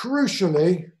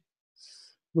crucially,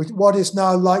 with what is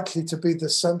now likely to be the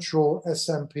central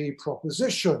SNP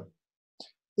proposition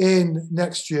in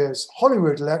next year's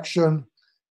Holyrood election,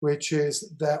 which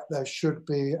is that there should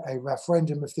be a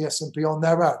referendum if the SNP on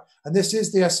their own, and this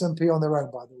is the SNP on their own,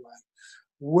 by the way,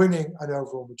 winning an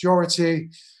overall majority,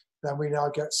 then we now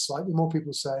get slightly more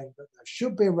people saying that there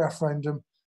should be a referendum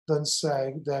than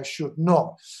saying there should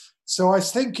not. So I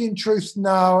think in truth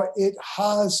now it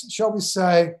has, shall we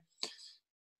say,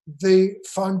 the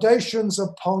foundations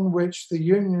upon which the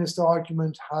unionist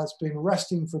argument has been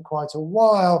resting for quite a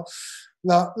while,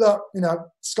 that, look,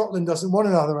 Scotland doesn't want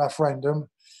another referendum,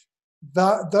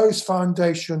 that those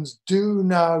foundations do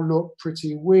now look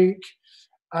pretty weak,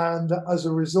 and as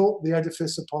a result, the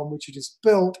edifice upon which it is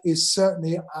built is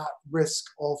certainly at risk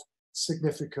of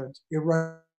significant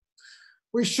erosion.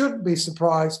 We shouldn't be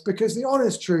surprised, because the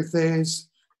honest truth is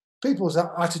people's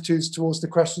attitudes towards the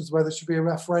questions whether there should be a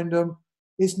referendum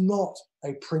is not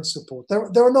a principle.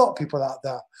 There are not people out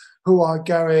there who are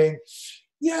going,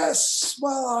 yes,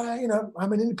 well,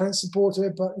 I'm an independent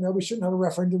supporter, but we shouldn't have a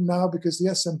referendum now because the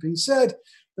SNP said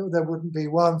that there wouldn't be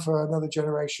one for another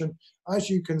generation. As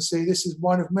you can see, this is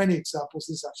one of many examples.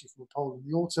 This is actually from a poll in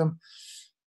the autumn.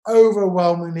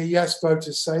 Overwhelmingly, yes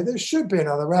voters say there should be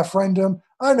another referendum,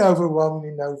 and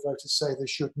overwhelmingly no voters say there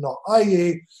should not,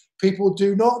 i.e. people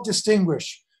do not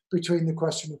distinguish between the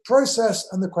question of process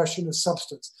and the question of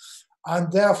substance.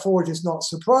 And therefore, it is not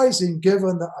surprising,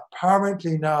 given that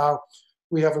apparently now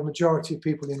we have a majority of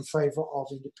people in favour of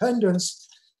independence,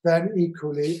 then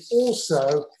equally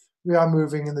also we are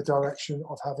moving in the direction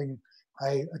of having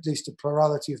at least a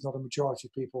plurality, if not a majority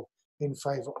of people in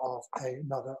favour of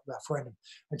another referendum.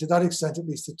 And to that extent, at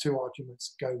least the two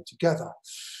arguments go together.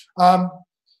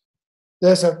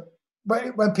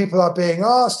 When people are being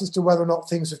asked as to whether or not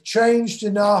things have changed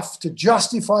enough to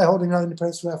justify holding an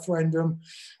independence referendum,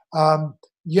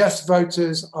 yes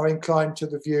voters are inclined to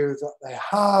the view that they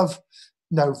have.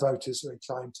 No voters are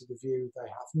inclined to the view they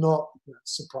have not.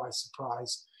 Surprise,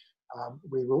 surprise.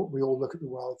 We all look at the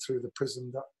world through the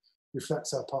prism that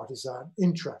reflects our partisan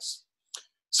interests.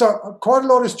 So quite a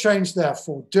lot has changed,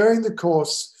 therefore, during the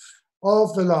course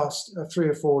of the last 3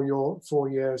 or 4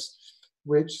 years,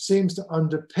 which seems to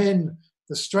underpin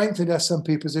the strengthened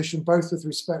SNP position, both with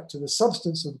respect to the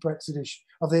substance of the Brexit issue,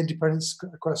 of the independence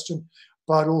question,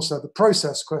 but also the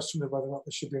process question of whether or not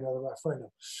there should be another referendum.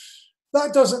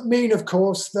 That doesn't mean, of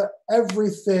course, that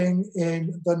everything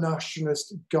in the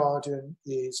nationalist garden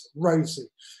is rosy.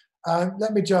 And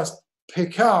let me just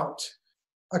pick out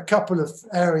a couple of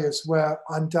areas where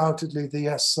undoubtedly the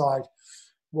yes side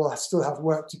will still have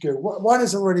work to do. One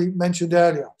is already mentioned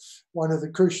earlier. One of the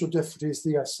crucial difficulties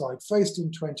the yes side faced in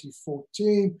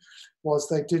 2014 was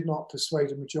they did not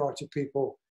persuade a majority of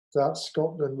people that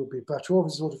Scotland would be better off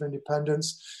as a sort of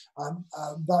independence.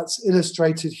 That's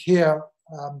illustrated here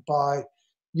by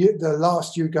the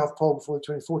last YouGov poll before the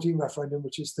 2014 referendum,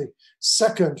 which is the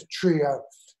second trio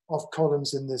of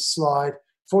columns in this slide.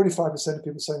 45% of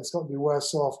people saying Scotland would be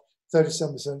worse off,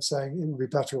 37% saying it would be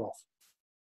better off.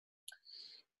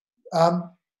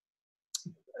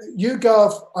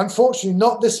 YouGov, unfortunately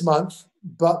not this month,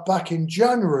 but back in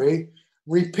January,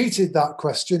 repeated that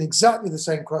question, exactly the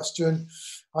same question.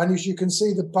 And as you can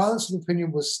see, the balance of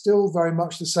opinion was still very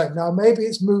much the same. Now, maybe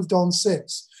it's moved on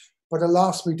since, but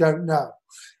alas, we don't know.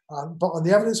 But on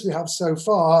the evidence we have so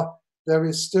far, there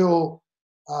is still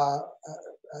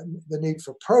the need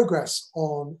for progress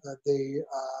on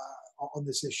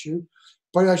this issue.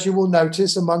 But as you will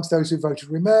notice, amongst those who voted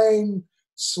Remain,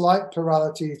 slight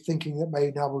plurality thinking that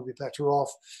May now will be better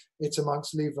off. It's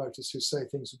amongst Leave voters who say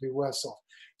things will be worse off.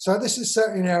 So this is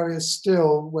certainly an area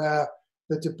still where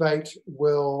the debate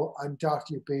will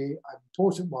undoubtedly be an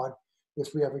important one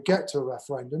if we ever get to a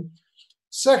referendum.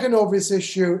 Second obvious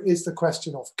issue is the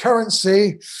question of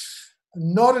currency.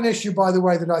 Not an issue, by the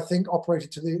way, that I think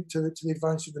operated to the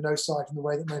advantage of the no side in the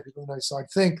way that many people on the no side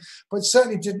think, but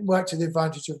certainly didn't work to the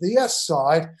advantage of the yes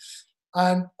side.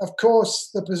 And of course,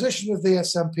 the position of the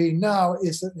SNP now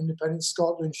is that independent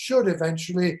Scotland should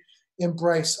eventually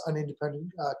embrace an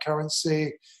independent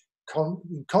currency,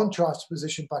 in contrast to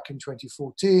position back in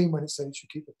 2014 when it said it should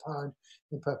keep the pound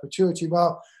in perpetuity.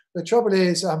 Well, the trouble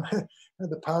is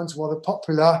the pound's rather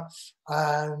popular,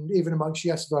 and even amongst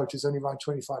yes voters, only around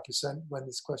 25% when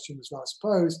this question was last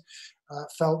posed,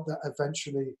 felt that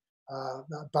eventually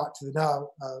back to the now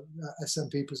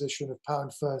SNP position of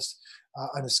pound first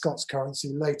and a Scots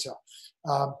currency later.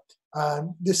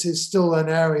 And this is still an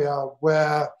area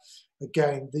where,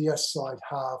 again, the yes side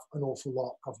have an awful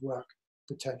lot of work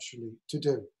potentially to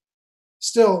do.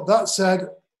 Still, that said,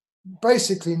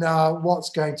 basically now what's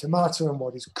going to matter and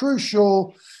what is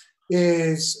crucial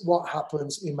is what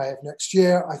happens in May of next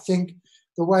year. I think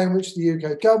the way in which the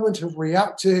UK government have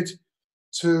reacted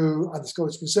to, and the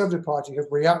Scottish Conservative Party have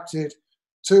reacted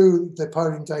to the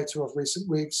polling data of recent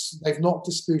weeks, they've not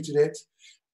disputed it.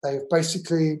 They have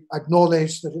basically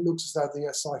acknowledged that it looks as though the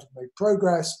yes side have made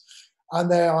progress,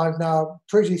 and they have now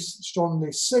pretty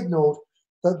strongly signalled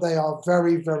that they are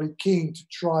very, very keen to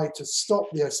try to stop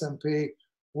the SNP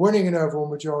winning an overall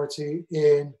majority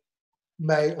in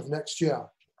May of next year.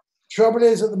 Trouble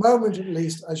is, at the moment at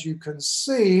least, as you can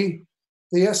see,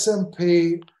 the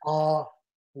SNP are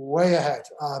way ahead.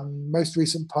 Most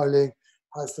recent polling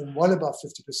has them well above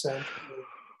 50%,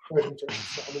 which,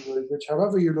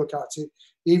 however you look at it,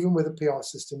 even with a PR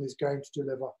system, is going to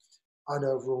deliver an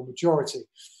overall majority.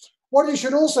 What you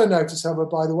should also notice, however,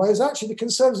 by the way, is actually the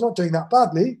Conservatives are not doing that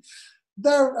badly.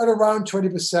 They're at around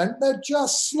 20%. They're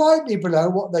just slightly below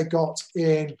what they got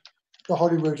in the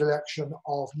Holyrood election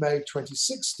of May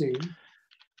 2016.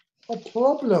 A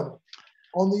problem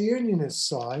on the unionist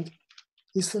side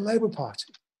is the Labour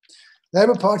Party.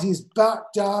 Labour Party is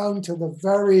back down to the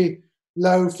very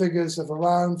low figures of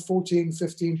around 14,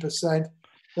 15%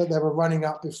 that they were running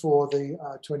up before the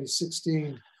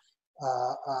 2016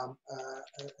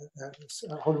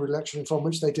 Hollywood election, from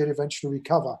which they did eventually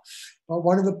recover. But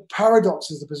one of the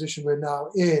paradoxes of the position we're now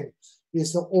in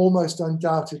is that almost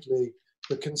undoubtedly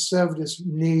the Conservatives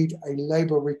need a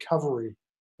Labour recovery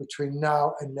between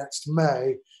now and next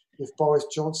May if Boris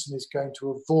Johnson is going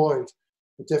to avoid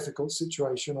the difficult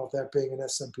situation of there being an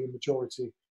SNP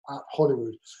majority at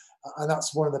Hollywood. And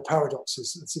that's one of the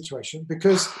paradoxes of the situation,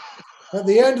 because at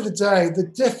the end of the day,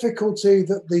 the difficulty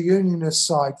that the unionist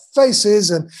side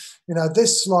faces, and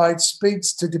this slide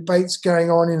speaks to debates going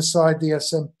on inside the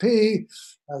SNP,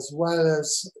 as well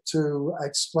as to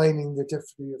explaining the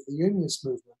difficulty of the unionist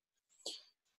movement.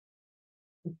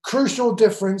 The crucial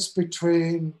difference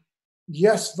between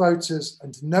yes voters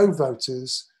and no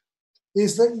voters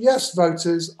is that yes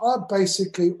voters are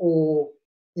basically all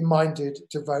minded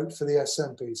to vote for the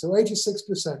SNP. So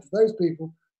 86% of those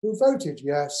people who voted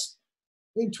yes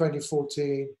in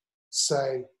 2014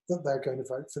 say that they're going to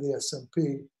vote for the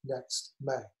SNP next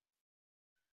May.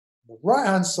 On the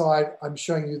right-hand side, I'm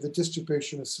showing you the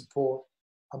distribution of support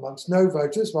amongst no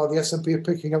voters, while the SNP are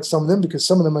picking up some of them because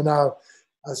some of them are now,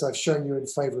 as I've shown you, in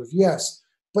favour of yes.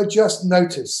 But just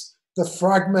notice the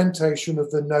fragmentation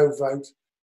of the no vote,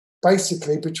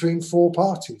 basically between four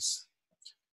parties.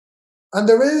 And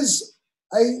there is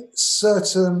a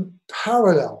certain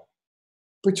parallel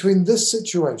between this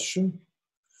situation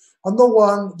and the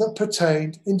one that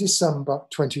pertained in December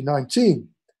 2019.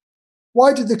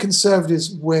 Why did the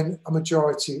Conservatives win a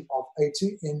majority of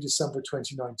 80 in December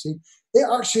 2019? It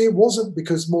actually wasn't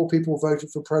because more people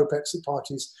voted for pro-Brexit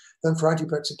parties than for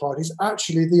anti-Brexit parties.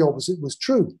 Actually, the opposite was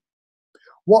true.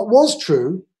 What was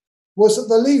true was that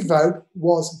the Leave vote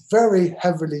was very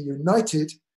heavily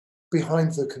united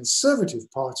behind the Conservative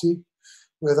Party,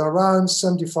 with around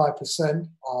 75%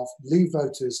 of Leave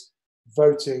voters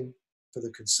voting for the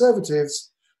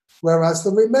Conservatives, whereas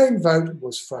the Remain vote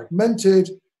was fragmented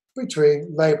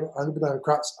between Labour and the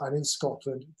Democrats, and in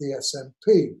Scotland, the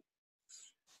SNP.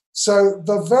 So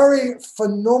the very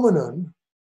phenomenon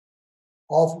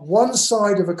of one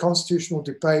side of a constitutional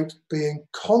debate being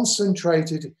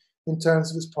concentrated in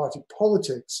terms of its party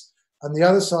politics and the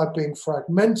other side being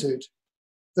fragmented,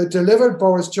 that delivered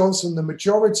Boris Johnson the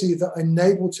majority that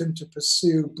enabled him to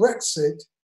pursue Brexit,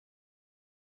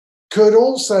 could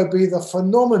also be the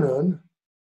phenomenon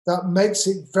that makes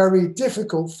it very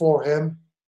difficult for him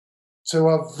to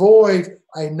avoid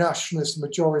a nationalist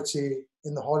majority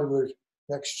in the Hollywood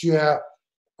next year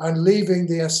and leaving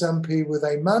the SNP with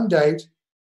a mandate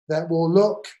that will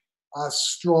look as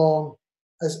strong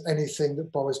as anything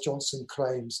that Boris Johnson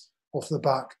claims off the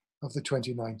back of the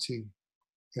 2019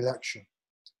 election.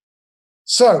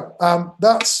 So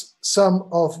that's some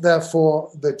of,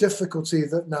 therefore, the difficulty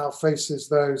that now faces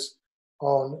those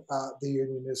on the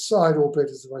unionist side, albeit,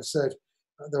 as I said,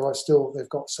 they've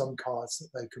got some cards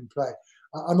that they can play.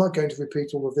 I'm not going to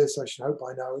repeat all of this. I should hope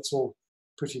by now it's all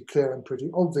pretty clear and pretty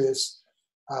obvious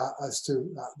as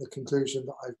to the conclusion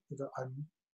that I'm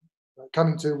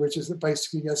coming to, which is that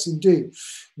basically, yes, indeed,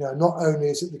 not only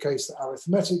is it the case that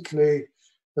arithmetically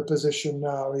the position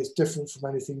now is different from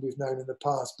anything we've known in the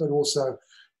past, but also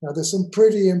there's some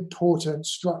pretty important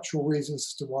structural reasons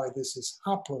as to why this has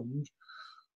happened,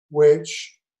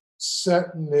 which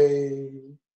certainly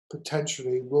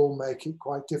potentially will make it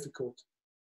quite difficult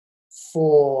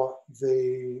for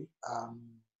the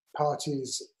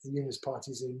parties, the unionist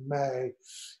parties in May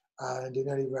and in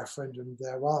any referendum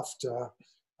thereafter,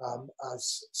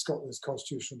 as Scotland's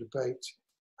constitutional debate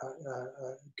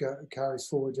carries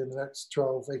forward in the next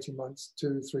 12, 18 months,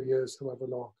 2, 3 years, however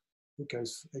long it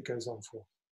goes on for.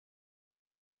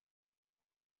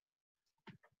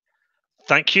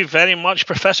 Thank you very much,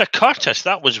 Professor Curtice.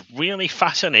 That was really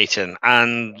fascinating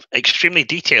and extremely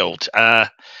detailed.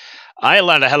 I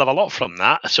learned a hell of a lot from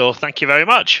that, so thank you very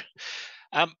much.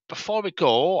 Before we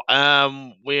go,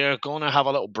 we're going to have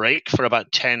a little break for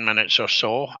about 10 minutes or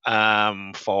so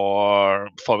before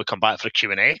we come back for the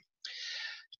Q&A.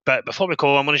 But before we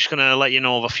go, I'm just going to let you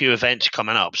know of a few events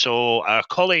coming up. So our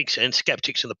colleagues in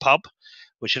Skeptics in the Pub,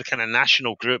 which is a kind of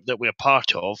national group that we're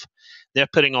part of, they're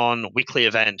putting on weekly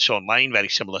events online, very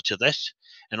similar to this.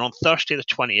 And on Thursday the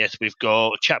 20th, we've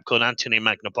got a chap called Anthony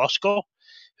Magnabosco,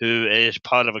 who is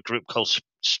part of a group called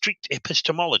Street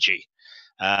Epistemology.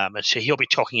 And so he'll be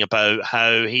talking about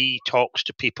how he talks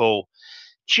to people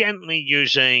gently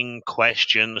using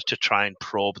questions to try and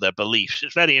probe their beliefs.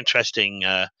 It's very interesting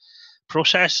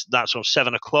process. That's on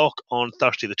 7 o'clock on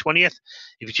Thursday the 20th.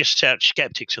 If you just search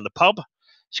Skeptics in the Pub,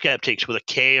 Skeptics with a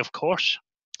K, of course.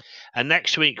 And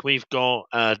next week, we've got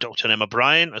Dr. Emma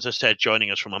Bryan, as I said,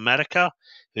 joining us from America,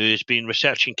 who's been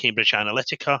researching Cambridge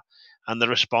Analytica and the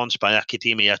response by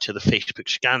academia to the Facebook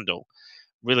scandal.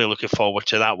 Really looking forward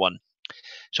to that one.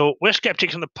 So we're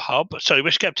Skeptics in the Pub. Sorry,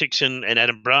 we're Skeptics in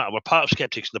Edinburgh. We're part of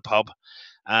Skeptics in the Pub.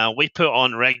 We put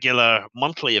on regular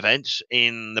monthly events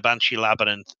in the Banshee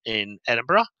Labyrinth in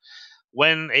Edinburgh.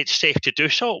 When it's safe to do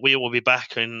so, we will be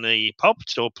back in the pub.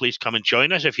 So please come and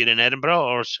join us if you're in Edinburgh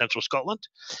or Central Scotland.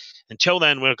 Until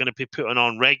then, we're going to be putting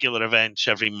on regular events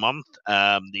every month,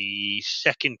 the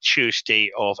second Tuesday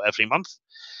of every month.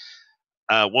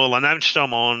 We'll announce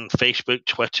them on Facebook,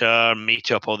 Twitter,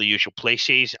 Meetup, all the usual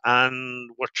places. And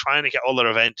we're trying to get all our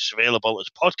events available as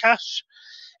podcasts.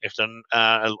 If they're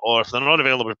not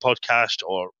available as podcast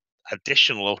or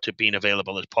additional to being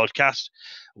available as podcasts,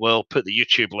 we'll put the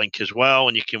YouTube link as well,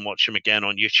 and you can watch them again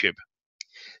on YouTube.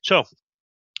 So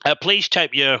please type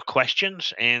your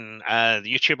questions in the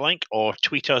YouTube link or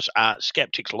tweet us at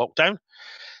Skeptics Lockdown.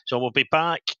 So we'll be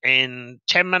back in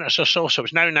 10 minutes or so. So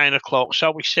it's now 9 o'clock.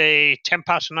 So we say 10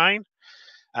 past 9.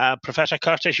 Professor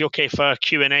Curtice, you okay for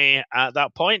Q&A at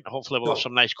that point? Hopefully we'll have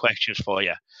some nice questions for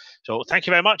you. So thank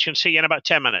you very much, and see you in about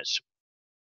 10 minutes.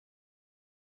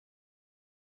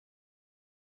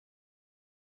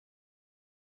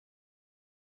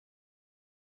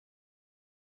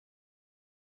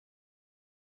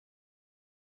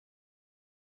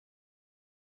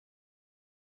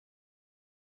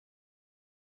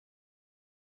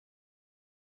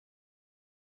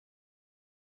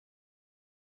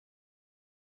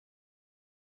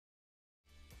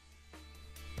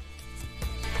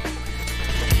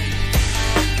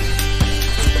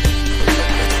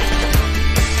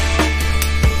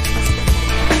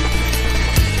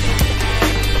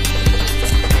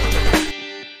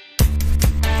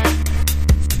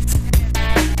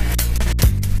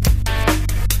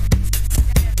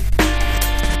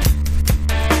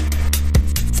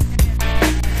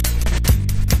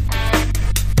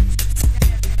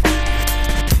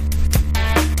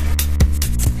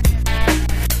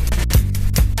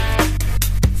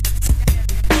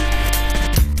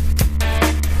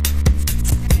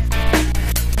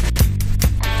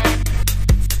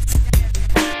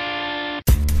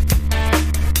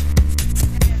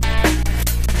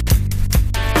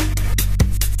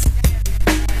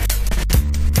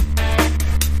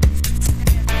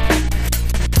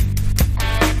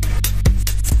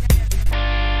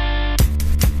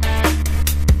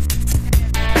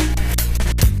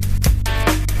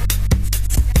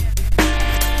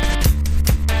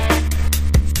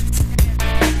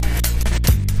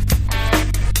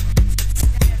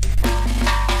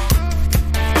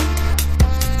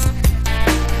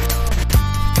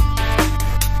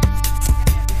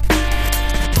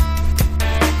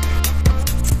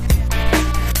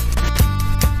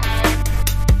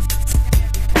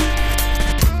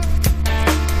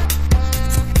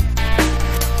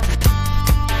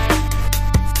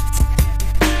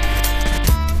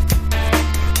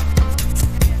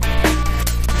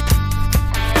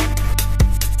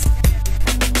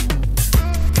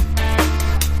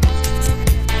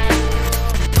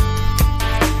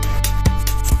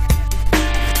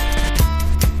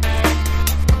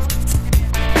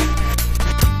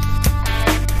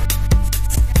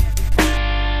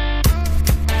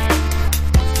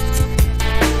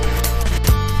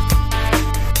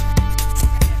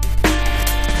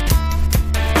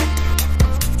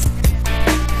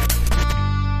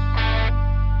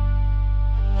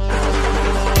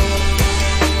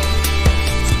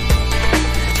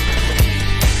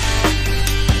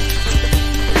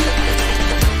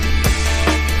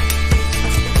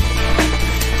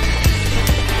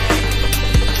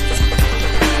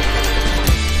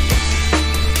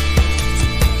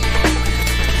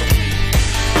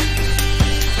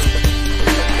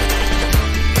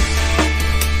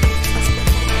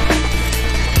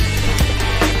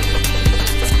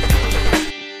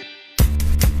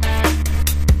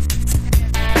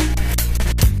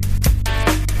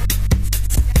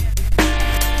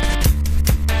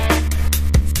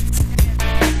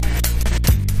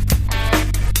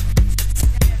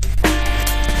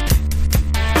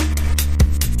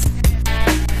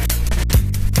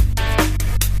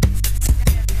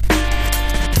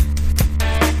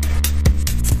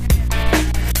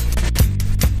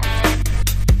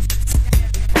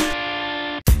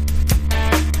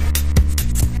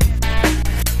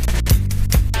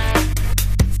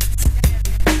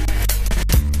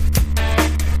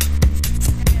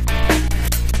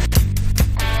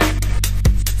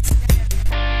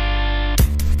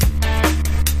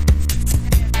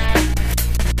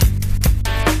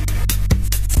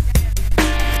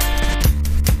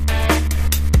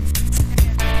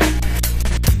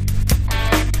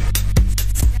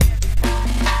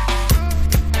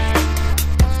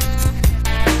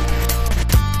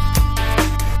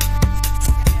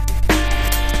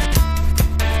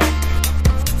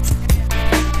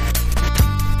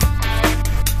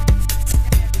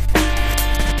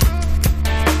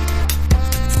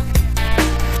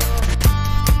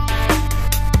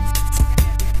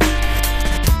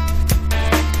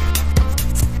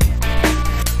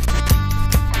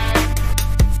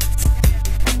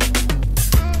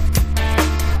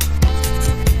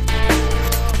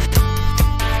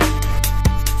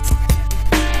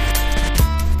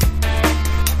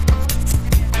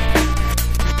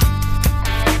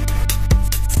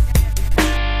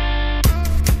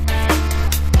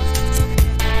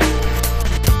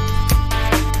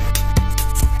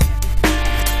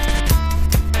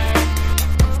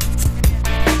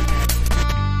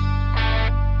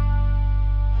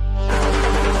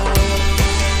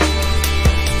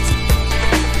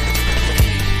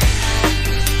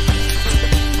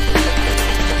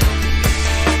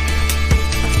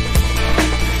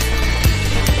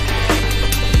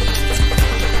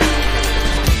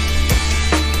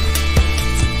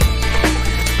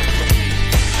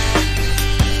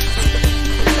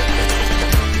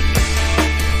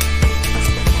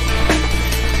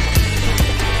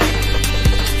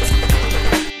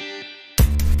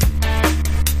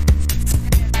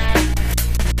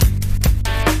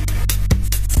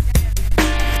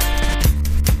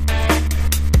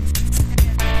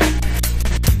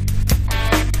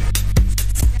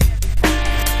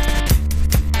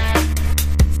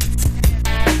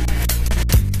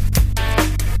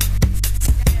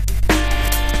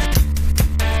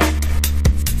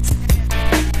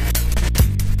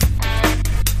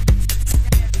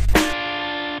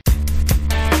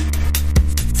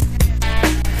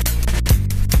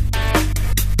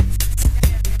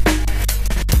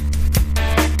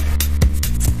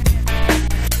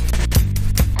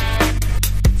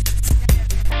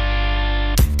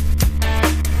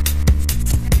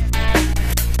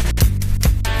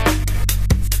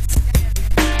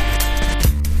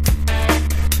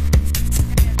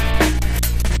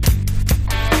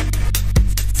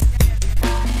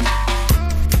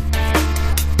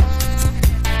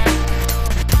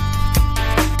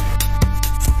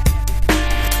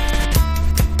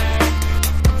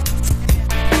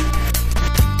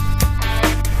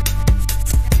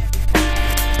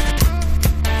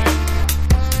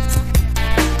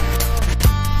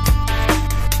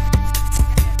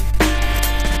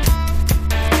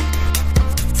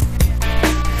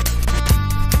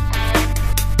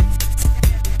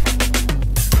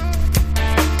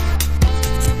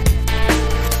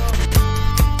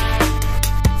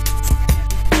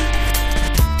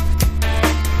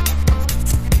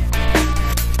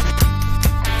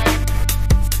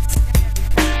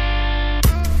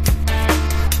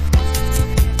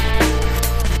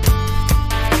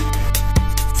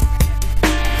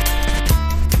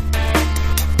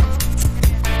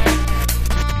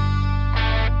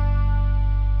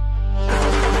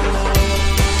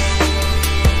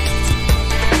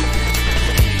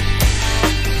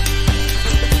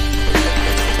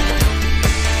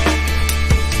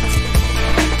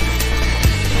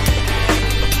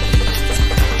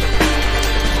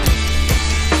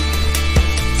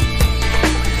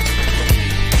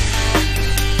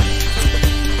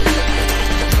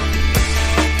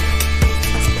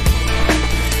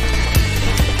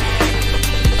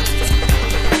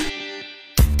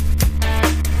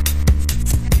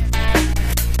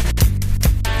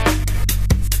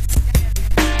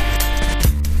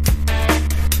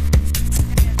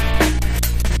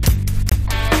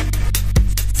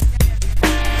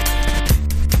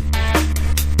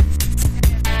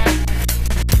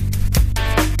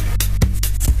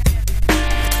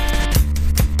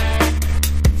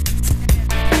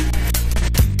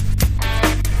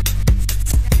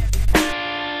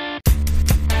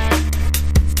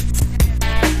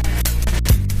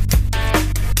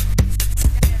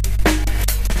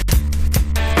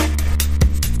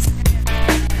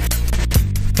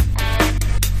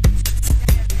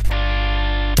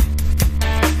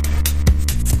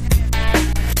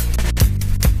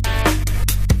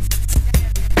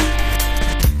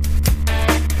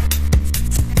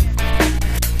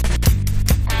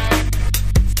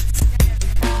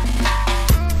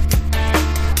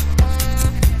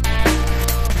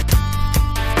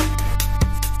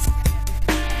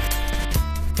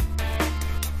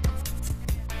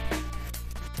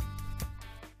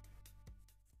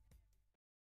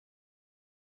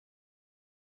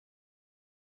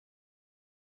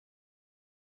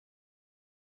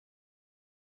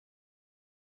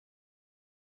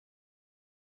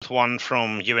 one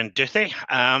from Ewan Duthie.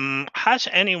 Has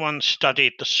anyone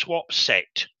studied the swap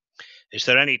set? Is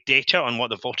there any data on what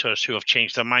the voters who have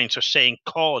changed their minds are saying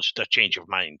caused a change of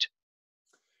mind?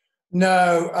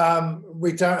 No,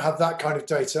 we don't have that kind of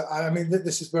data. I mean,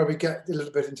 this is where we get a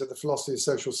little bit into the philosophy of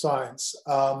social science.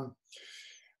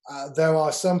 There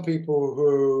are some people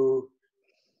who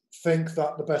think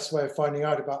that the best way of finding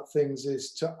out about things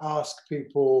is to ask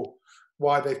people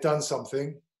why they've done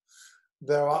something.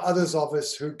 There are others of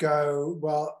us who go,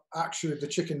 well, actually, the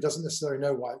chicken doesn't necessarily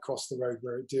know why it crossed the road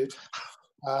where it did.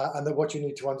 And that what you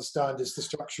need to understand is the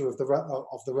structure of the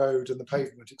road and the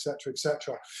pavement, etc.,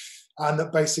 etc., and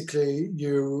that basically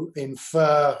you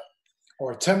infer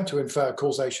or attempt to infer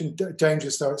causation,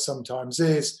 dangerous though it sometimes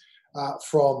is,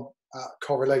 from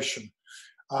correlation.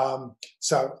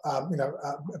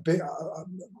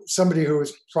 Somebody who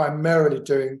is primarily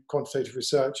doing quantitative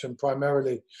research and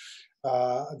primarily,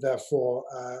 therefore,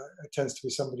 tends to be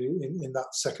somebody in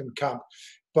that second camp.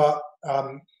 But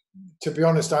to be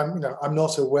honest, I'm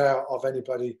not aware of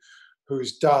anybody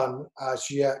who's done as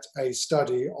yet a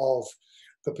study of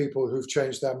the people who've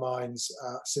changed their minds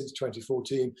since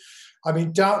 2014. I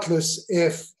mean, doubtless,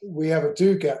 if we ever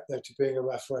do get there to being a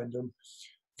referendum,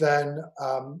 then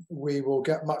we will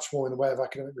get much more in the way of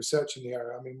academic research in the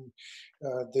area. I mean,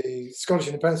 the Scottish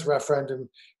independence referendum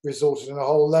resulted in a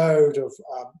whole load of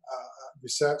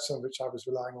research, some of which I was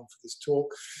relying on for this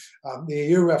talk. The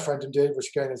EU referendum did,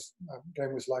 which again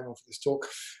was relying on for this talk.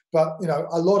 But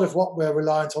a lot of what we're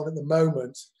reliant on at the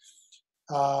moment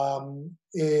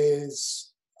is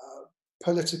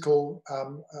political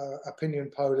opinion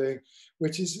polling,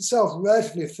 which is itself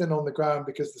relatively thin on the ground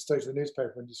because of the state of the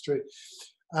newspaper industry.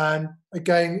 And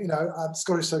again,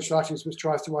 Scottish Social Research, which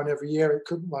tries to run every year, it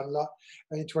couldn't run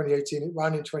in 2018. It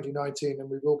ran in 2019, and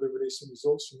we will be releasing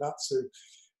results from that soon.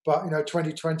 But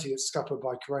 2020 is scuppered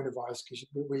by coronavirus because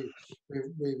we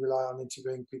rely on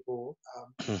interviewing people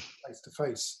face to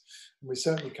face, and we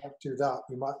certainly can't do that.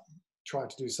 We might try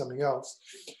to do something else.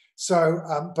 So,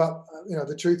 but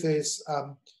the truth is,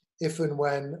 if and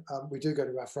when we do go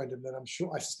to referendum, then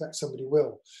I suspect somebody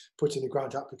will put in a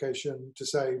grant application to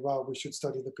say, well, we should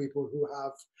study the people who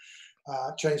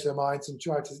have changed their minds and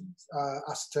try to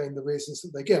ascertain the reasons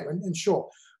that they give. And sure,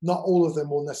 not all of them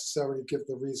will necessarily give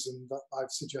the reason that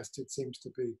I've suggested seems to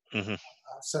be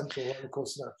central. And of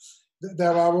course,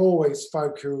 there are always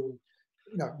folk who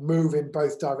move in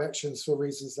both directions for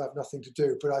reasons that have nothing to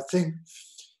do. But I think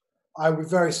I would be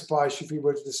very surprised if we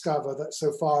were to discover that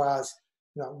so far as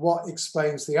what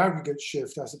explains the aggregate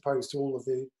shift as opposed to all of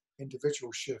the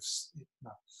individual shifts,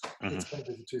 it's going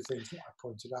to be the two things that I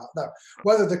pointed out. Now,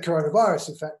 whether the coronavirus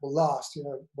effect will last,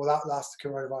 will outlast the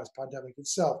coronavirus pandemic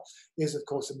itself, is of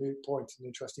course a moot point and an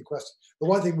interesting question. The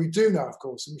one thing we do know, of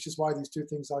course, and which is why these two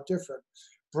things are different,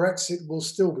 Brexit will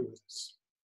still be with us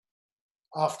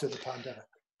after the pandemic.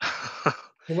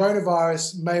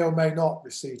 Coronavirus may or may not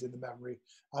recede in the memory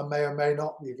and may or may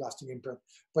not leave lasting imprint.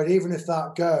 But even if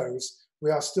that goes, we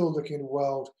are still looking at a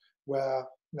world where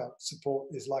support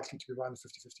is likely to be around the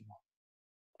 50-50 mark.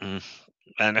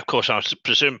 And of course, I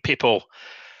presume people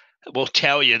will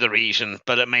tell you the reason,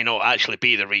 but it may not actually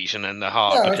be the reason in the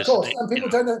heart. Yeah, of course. And people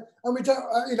don't know, and we don't,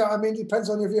 I mean, it depends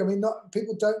on your view. I mean,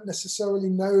 people don't necessarily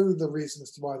know the reason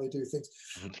as to why they do things.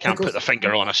 They can't put their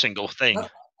finger on a single thing.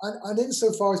 And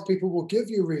insofar as people will give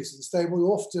you reasons, they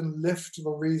will often lift the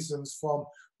reasons from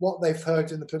what they've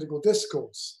heard in the political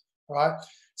discourse, right?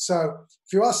 So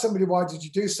if you ask somebody, why did you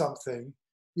do something?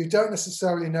 You don't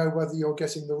necessarily know whether you're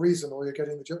getting the reason or you're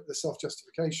getting the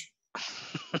self-justification,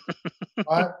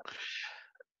 right?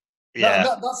 Yeah.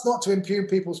 That's not to impugn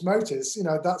people's motives.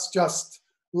 That's just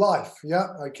life,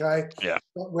 yeah, okay? Yeah.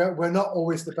 But we're not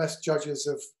always the best judges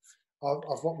of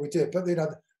what we did. But,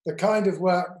 the kind of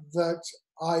work that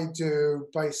I do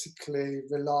basically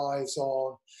relies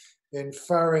on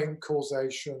inferring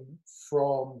causation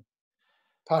from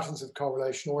patterns of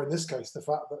correlation, or in this case, the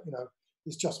fact that,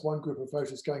 it's just one group of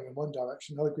voters going in one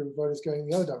direction, another group of voters going in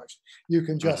the other direction. You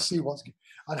can just see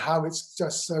and how it's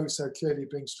just so clearly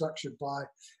being structured by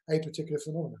a particular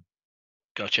phenomenon.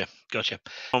 Gotcha.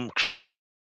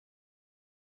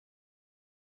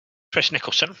 Chris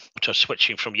Nicholson, to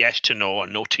switching from yes to no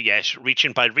and no to yes,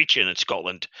 region by region in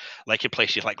Scotland, like in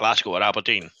places like Glasgow or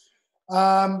Aberdeen.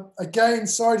 Again,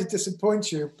 sorry to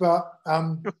disappoint you, but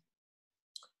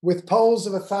with polls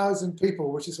of 1,000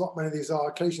 people, which is what many of these are,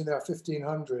 occasionally there are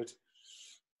 1,500,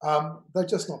 they're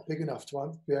just not big enough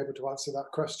to be able to answer that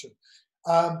question.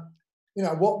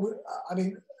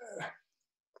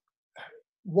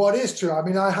 What is true? I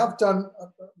mean, I have done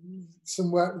some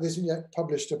work that isn't yet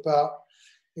published about,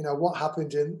 what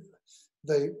happened in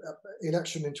the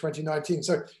election in 2019.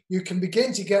 So you can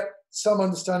begin to get some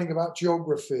understanding about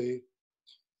geography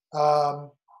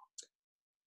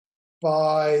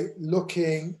by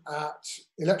looking at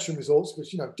election results,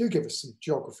 which, you know, do give us some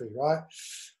geography, right?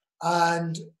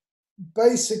 And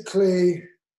basically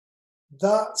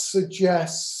that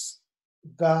suggests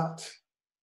that,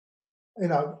 you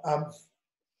know,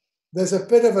 there's a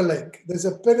bit of a link. There's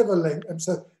a bit of a link. And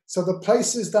so the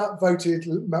places that voted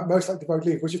most likely to vote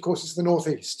Leave, which of course is the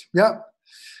Northeast, are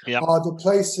the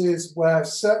places where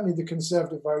certainly the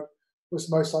Conservative vote was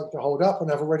most likely to hold up.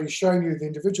 And I've already shown you the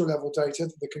individual level data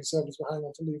that the Conservatives were hanging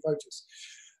on to Leave voters.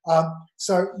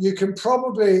 So you can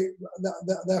probably,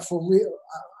 therefore,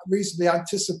 reasonably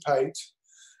anticipate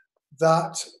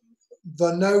that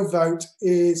the no vote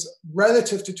is,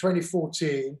 relative to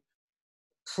 2014,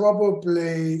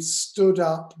 probably stood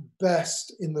up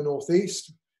best in the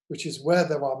Northeast, which is where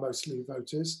there are most Leave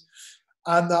voters,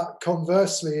 and that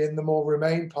conversely in the more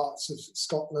Remain parts of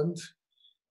Scotland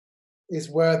is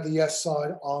where the yes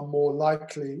side are more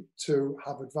likely to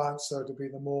have advanced, so to be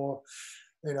the more,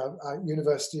 you know,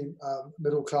 university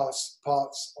middle class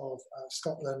parts of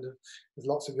Scotland with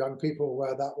lots of young people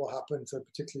where that will happen. So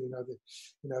particularly,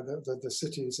 the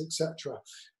cities, etc.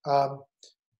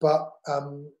 But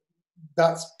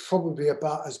that's probably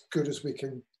about as good as we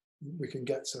can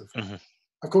get so far. Mm-hmm.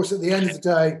 Of course, at the end of the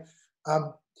day,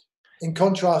 in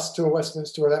contrast to a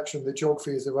Westminster election, the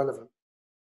geography is irrelevant.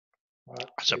 Right?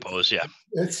 I suppose, yeah.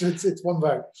 It's one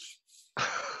vote.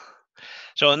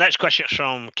 So the next question is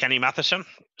from Kenny Matheson.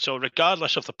 So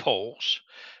regardless of the polls,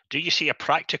 do you see a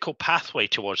practical pathway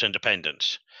towards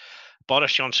independence?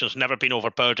 Boris Johnson's never been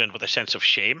overburdened with a sense of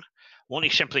shame. Won't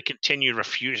he simply continue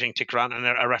refusing to grant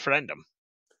a referendum?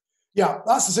 Yeah,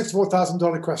 that's the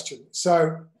 $64,000 question.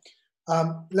 So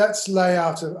let's lay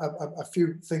out a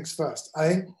few things first. I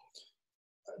think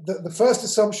the first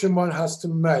assumption one has to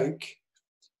make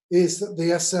is that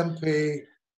the SNP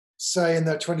say in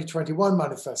their 2021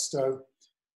 manifesto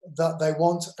that they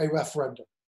want a referendum.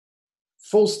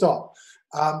 Full stop.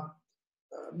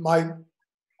 My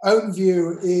own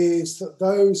view is that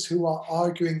those who are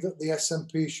arguing that the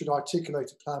SNP should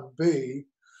articulate a plan B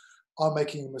are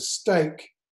making a mistake,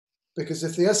 because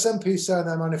if the SNP say in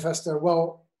their manifesto,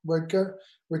 well, we're going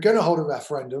to hold a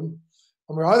referendum,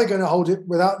 and we're either going to hold it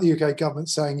without the UK government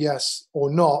saying yes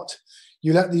or not,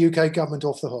 you let the UK government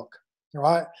off the hook, all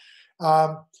right?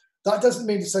 That doesn't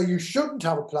mean to say you shouldn't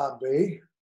have a plan B.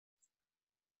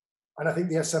 And I think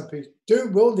the SNP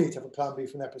will need to have a plan B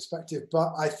from their perspective,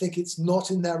 but I think it's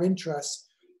not in their interest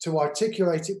to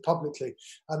articulate it publicly.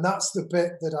 And that's the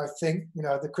bit that I think, you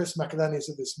know, the Chris McElhennys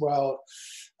of this world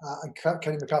and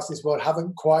Kenny McCarthy's of this world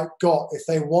haven't quite got. If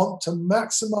they want to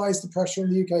maximise the pressure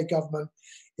on the UK government,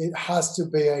 it has to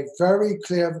be a very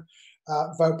clear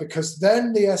vote, because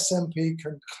then the SNP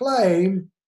can claim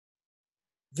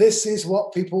this is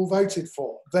what people voted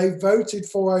for. They voted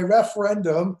for a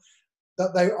referendum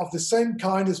that they of the same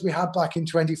kind as we had back in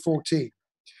 2014.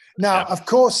 Now, of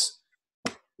course,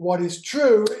 what is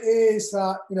true is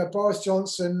that, you know, Boris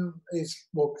Johnson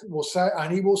will say,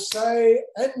 and he will say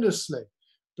endlessly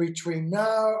between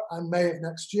now and May of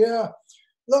next year,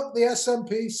 look, the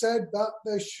SNP said that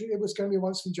it was going to be a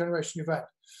once in a generation event.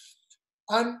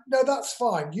 And no, that's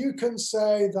fine. You can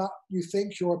say that you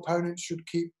think your opponent should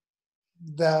keep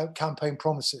their campaign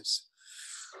promises.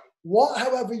 What,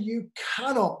 however, you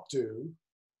cannot do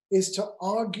is to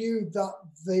argue that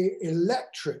the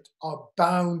electorate are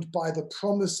bound by the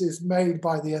promises made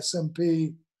by the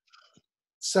SNP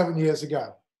 7 years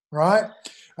ago, right?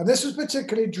 And this was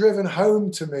particularly driven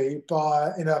home to me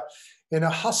by in a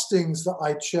hustings that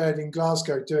I chaired in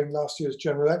Glasgow during last year's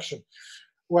general election,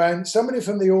 when somebody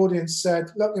from the audience said,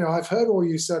 look, you know, I've heard all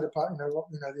you said about,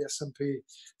 the SNP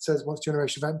says once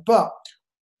generation event, but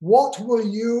what will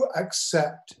you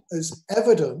accept as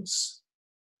evidence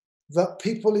that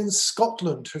people in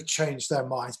Scotland have changed their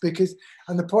minds? Because,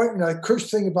 and the point, the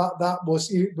crucial thing about that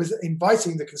was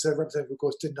inviting the Conservative representative, of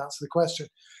course, didn't answer the question,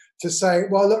 to say,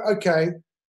 well, look, okay,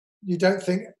 you don't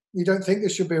think there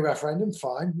should be a referendum,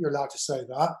 fine, you're allowed to say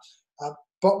that.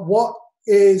 But what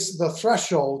is the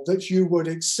threshold that you would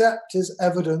accept as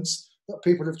evidence that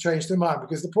people have changed their mind?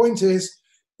 Because the point is,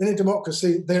 in a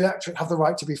democracy, the electorate have the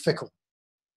right to be fickle.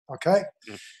 Okay?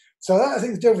 Mm. So that, I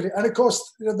think, is different. And of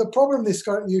course, the problem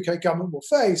the UK government will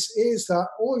face is that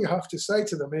all you have to say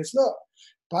to them is, look,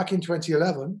 back in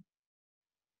 2011,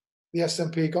 the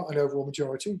SNP got an overall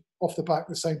majority off the back of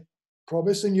the same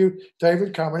promise, and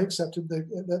David Cameron, accepted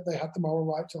that they had the moral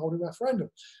right to hold a referendum.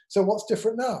 So what's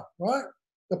different now, right?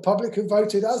 the public who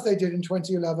voted, as they did in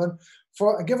 2011,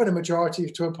 for given a majority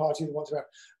to a party that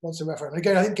wants a referendum.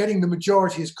 Again, I think getting the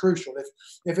majority is crucial.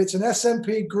 If it's an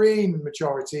SNP Green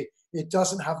majority, it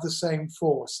doesn't have the same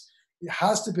force. It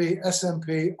has to be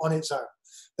SNP on its own.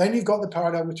 Then you've got the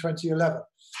parallel with 2011.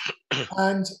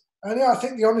 And yeah, I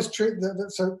think the honest truth,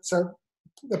 so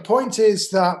the point is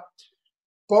that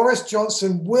Boris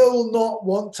Johnson will not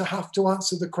want to have to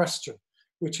answer the question,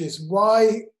 which is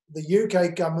why the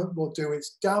UK government will do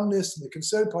its damnedest and the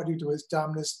Conservative Party will do its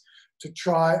damnedest to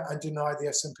try and deny the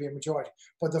SNP a majority.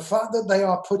 But the fact that they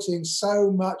are putting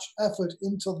so much effort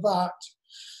into that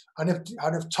and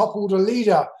have toppled a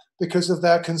leader because of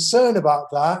their concern about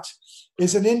that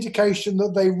is an indication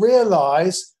that they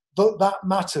realise that that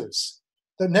matters.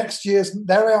 That next year's,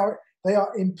 they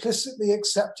are implicitly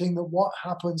accepting that what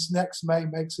happens next May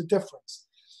makes a difference.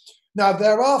 Now,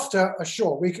 thereafter,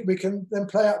 sure, we can then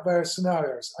play out various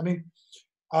scenarios. I mean,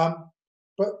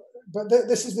 but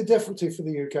this is the difficulty for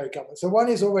the UK government. So one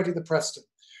is already the precedent.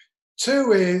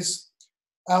 Two is,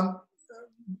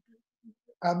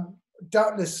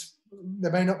 doubtless,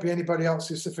 there may not be anybody else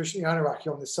who's sufficiently anarchic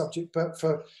on this subject, but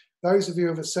for those of you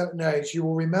of a certain age, you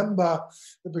will remember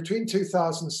that between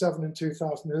 2007 and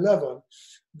 2011,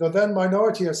 the then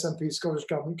minority SNP Scottish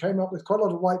government came up with quite a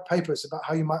lot of white papers about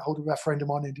how you might hold a referendum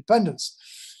on independence.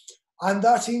 And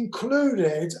that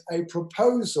included a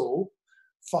proposal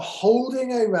for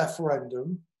holding a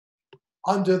referendum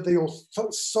under the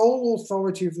sole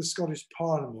authority of the Scottish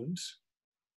Parliament,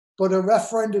 but a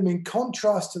referendum, in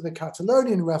contrast to the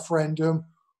Catalonian referendum,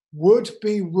 would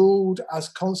be ruled as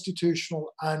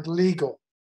constitutional and legal,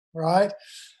 right?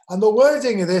 And the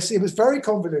wording of this, it was very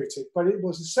convoluted, but it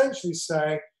was essentially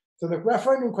saying that the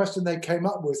referendum question they came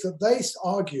up with, that they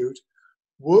argued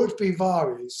would be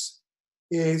varies,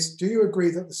 is, do you agree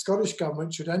that the Scottish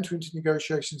government should enter into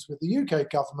negotiations with the UK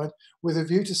government with a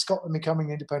view to Scotland becoming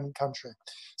an independent country?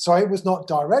 So it was not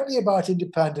directly about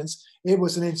independence, it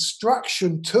was an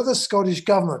instruction to the Scottish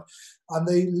government. And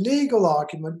the legal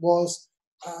argument was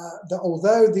that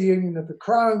although the Union of the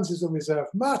Crowns is a reserved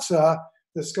matter,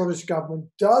 the Scottish government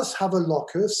does have a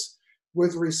locus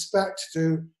with respect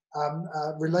to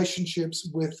relationships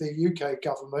with the UK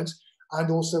government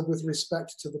and also with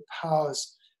respect to the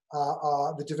powers,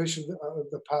 the division of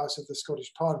the powers of the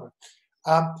Scottish Parliament.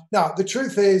 Now, the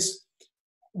truth is,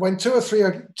 when two or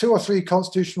three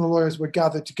constitutional lawyers were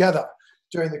gathered together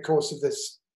during the course of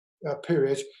this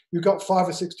period, you got 5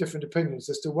 or 6 different opinions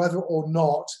as to whether or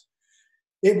not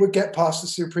it would get past the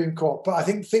Supreme Court. But I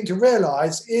think the thing to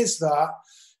realise is that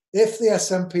if the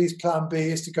SNP's plan B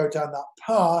is to go down that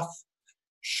path,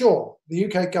 sure,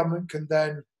 the UK government can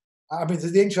then, I mean,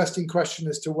 there's the interesting question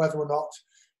as to whether or not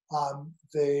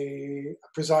the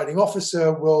presiding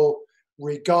officer will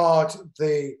regard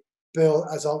the bill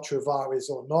as ultra vires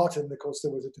or not. And of course,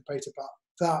 there was a debate about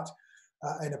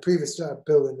that in a previous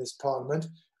bill in this Parliament.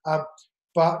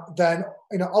 But then,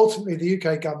 ultimately, the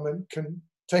UK government can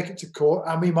take it to court,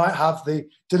 and we might have the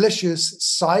delicious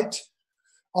sight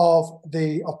of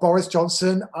Boris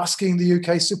Johnson asking the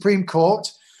UK Supreme Court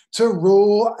to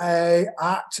rule an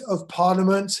act of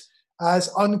Parliament as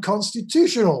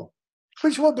unconstitutional,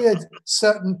 which will be a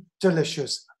certain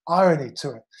delicious irony to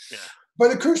it. Yeah.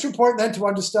 But the crucial point then to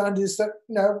understand is that,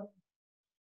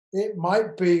 it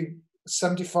might be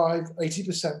 75,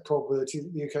 80% probability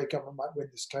that the UK government might win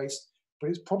this case, but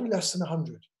it's probably less than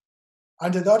 100.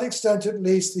 And to that extent, at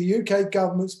least, the UK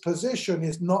government's position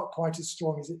is not quite as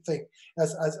strong as it thinks,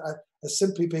 as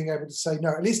simply being able to say no,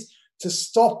 at least to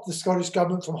stop the Scottish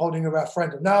government from holding a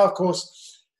referendum. Now, of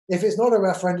course, if it's not a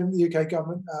referendum the UK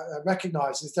government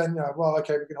recognises, then, well,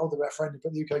 okay, we can hold the referendum,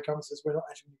 but the UK government says we're not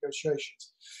entering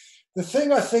negotiations. The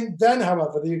thing I think then,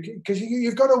 however, because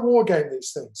you've got to war game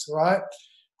these things, right?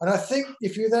 And I think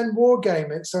if you then war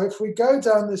game it, so if we go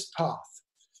down this path,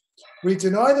 we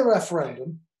deny the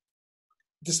referendum,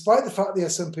 despite the fact the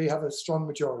SNP have a strong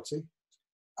majority,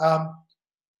 the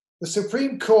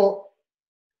Supreme Court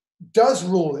does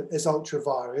rule it as ultra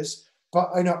vires, but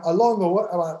along the way,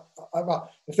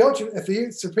 if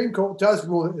the Supreme Court does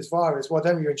rule it as vires, well,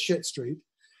 then you're in shit street.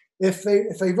 If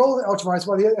they rule it ultra vires,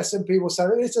 well, the SNP will say,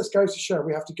 it just goes to show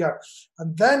we have to go.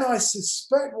 And then I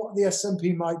suspect what the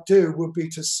SNP might do would be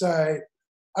to say,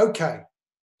 okay,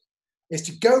 is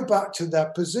to go back to their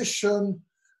position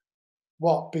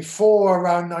before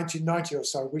around 1990 or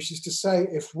so, which is to say,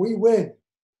 if we win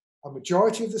a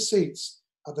majority of the seats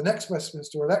at the next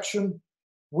Westminster election,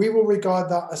 we will regard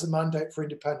that as a mandate for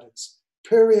independence.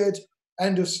 Period.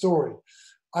 End of story.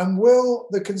 And will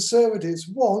the Conservatives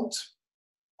want,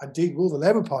 indeed will the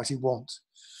Labour Party want,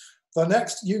 the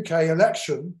next UK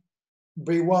election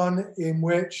be one in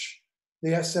which the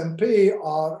SNP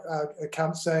are a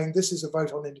camp saying this is a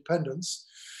vote on independence,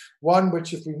 one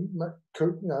which, if we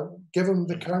could, given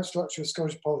the current structure of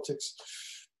Scottish politics,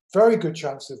 very good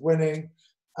chance of winning,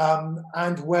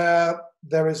 and where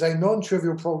there is a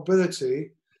non-trivial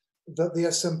probability that the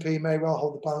SNP may well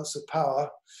hold the balance of power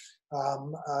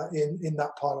in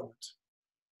that parliament.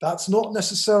 That's not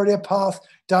necessarily a path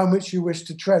down which you wish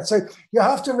to tread. So you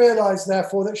have to realise,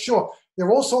 therefore, that sure, there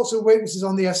are all sorts of weaknesses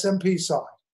on the SNP side.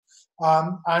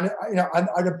 And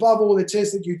above all, it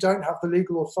is that you don't have the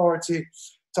legal authority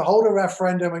to hold a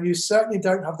referendum, and you certainly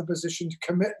don't have the position to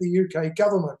commit the UK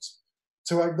government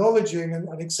to acknowledging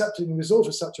and accepting the result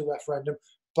of such a referendum.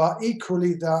 But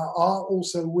equally, there are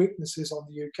also weaknesses on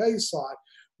the UK side,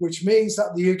 which means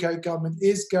that the UK government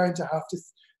is going to have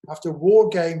to war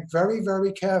game very,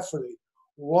 very carefully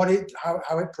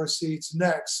how it proceeds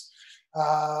next,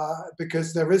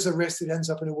 because there is a risk it ends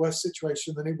up in a worse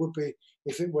situation than it would be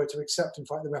if it were to accept and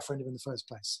fight the referendum in the first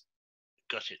place.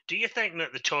 Got it. Do you think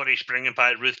that the Tories bringing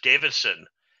back Ruth Davidson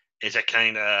is a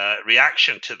kind of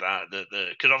reaction to that?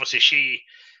 Because obviously she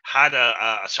had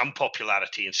some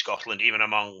popularity in Scotland, even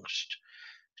amongst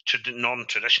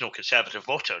non-traditional Conservative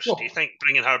voters. Well, do you think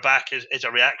bringing her back is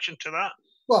a reaction to that?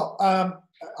 Well,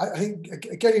 I think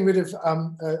getting rid of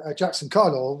Jackson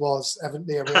Carlisle was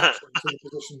evidently a reaction to the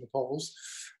position in the polls.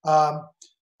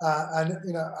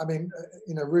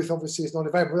 Ruth obviously is not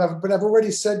available. But I've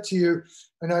already said to you,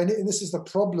 and this is the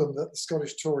problem that the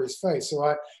Scottish Tories face. So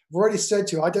I've already said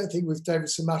to you, I don't think Ruth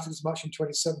Davidson mattered as much in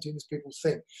 2017 as people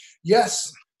think.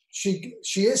 Yes, she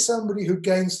is somebody who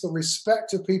gains the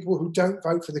respect of people who don't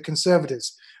vote for the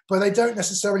Conservatives, but they don't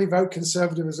necessarily vote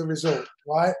Conservative as a result,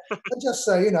 right? They just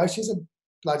say, she's a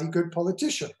bloody good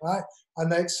politician, right?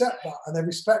 And they accept that, and they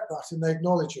respect that, and they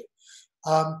acknowledge it.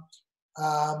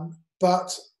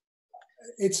 But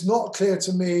it's not clear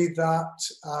to me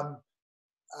that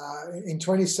in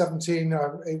 2017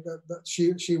 that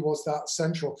she was that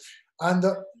central, and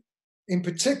that in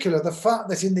particular the fact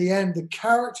that in the end the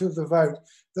character of the vote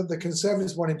that the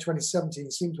Conservatives won in 2017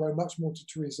 seemed to owe much more to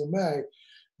Theresa May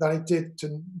than it did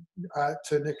to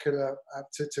Nicola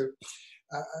to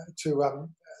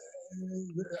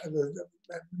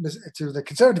the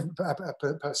Conservative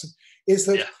person, is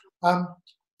that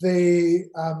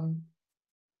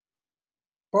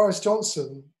Boris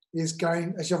Johnson is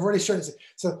going, as you've already shown.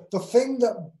 So the thing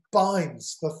that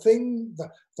binds,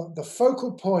 the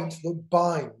focal point that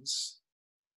binds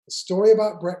the story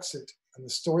about Brexit and the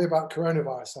story about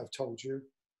coronavirus, I've told you,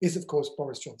 is of course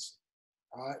Boris Johnson,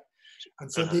 right?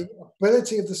 And so the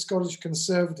ability of the Scottish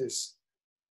Conservatives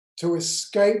to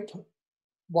escape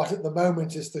what at the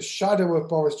moment is the shadow of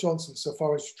Boris Johnson, so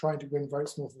far as trying to win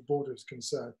votes north of the border is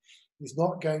concerned, is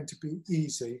not going to be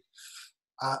easy.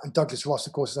 And Douglas Ross,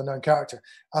 of course, is a known character.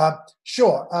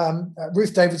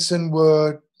 Ruth Davidson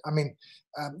would,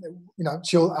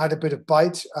 she'll add a bit of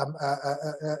bite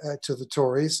to the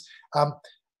Tories.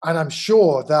 And I'm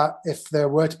sure that if there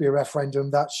were to be a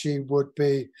referendum, that she would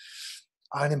be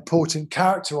an important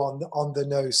character on the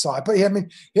no side. But herein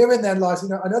then lies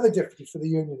another difficulty for the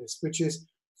Unionists, which is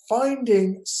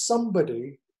finding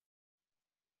somebody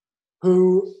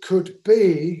who could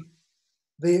be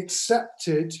the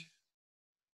accepted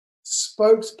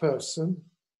spokesperson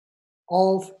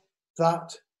of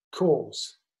that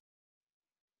cause.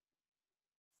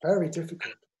 Very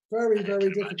difficult. Very, very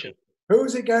difficult.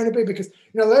 Who's it going to be? Because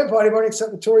the Labour Party won't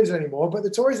accept the Tories anymore, but the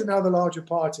Tories are now the larger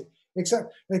party. So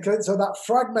that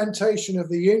fragmentation of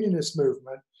the Unionist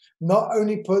movement not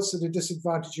only puts at a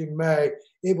disadvantage in May,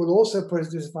 it will also put at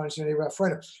a disadvantage in any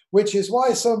referendum, which is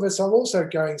why some of us are also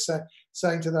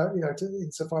saying to that,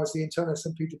 insofar as the internal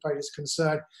SNP debate is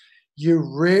concerned, you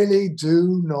really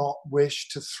do not wish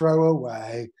to throw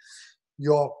away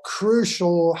your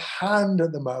crucial hand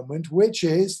at the moment, which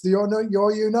is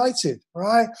you're united,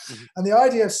 right? Mm-hmm. And the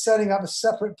idea of setting up a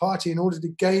separate party in order to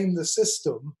game the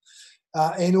system,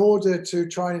 in order to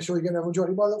try and ensure you get an overall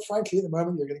majority, well, look, frankly, at the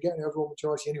moment, you're going to get an overall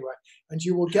majority anyway. And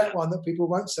you will get one that people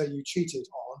won't say you cheated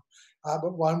on,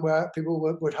 but one where people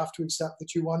would have to accept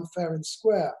that you won fair and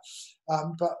square.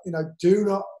 But, do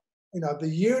not, the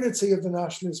unity of the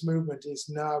nationalist movement is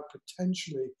now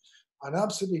potentially an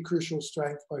absolutely crucial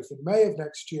strength, both in May of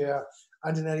next year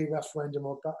and in any referendum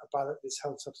or ballot that's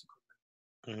held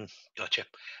subsequently. Gotcha.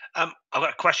 I've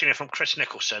got a question here from Chris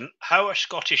Nicholson. How are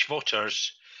Scottish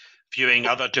voters viewing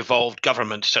other devolved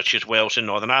governments such as Wales and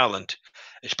Northern Ireland,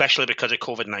 especially because of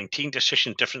COVID-19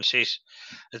 decision differences?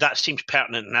 That seems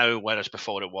pertinent now, whereas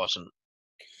before it wasn't.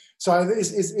 So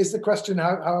is the question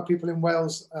how are people in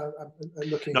Wales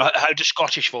looking? Now, how do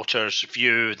Scottish voters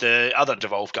view the other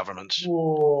devolved governments?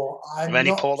 Oh, I'm any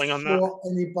not polling on sure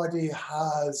anybody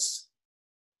has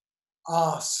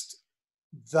asked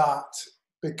that,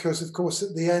 because of course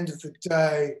at the end of the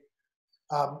day,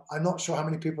 I'm not sure how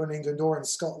many people in England or in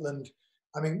Scotland.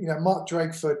 I mean, Mark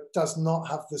Drakeford does not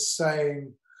have the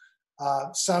same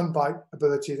soundbite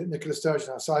ability that Nicola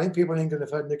Sturgeon has. So I think people in England have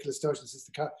heard Nicola Sturgeon since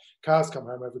the cows come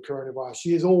home over coronavirus.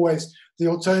 She is always the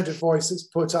alternative voice that's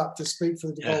put up to speak for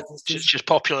the devolved institutions. She's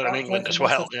popular in England as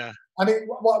well. Yeah. I mean,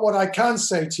 what I can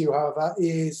say to you, however,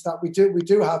 is that we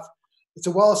do have. It's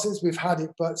a while since we've had it,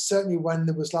 but certainly when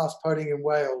there was last polling in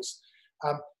Wales,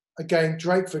 again,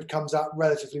 Drakeford comes out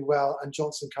relatively well and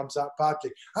Johnson comes out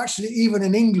badly. Actually, even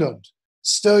in England,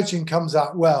 Sturgeon comes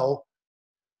out well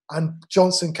and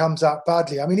Johnson comes out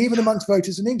badly. I mean, even amongst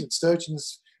voters in England,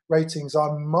 Sturgeon's ratings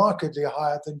are markedly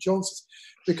higher than Johnson's,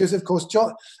 because, of course,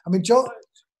 I won't go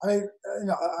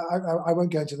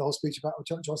into the whole speech about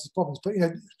Johnson's problems, but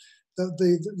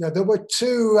there were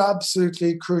two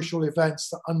absolutely crucial events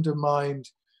that undermined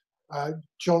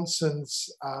Johnson's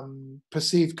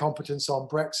perceived competence on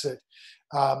Brexit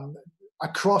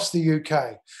across the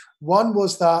UK. One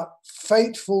was that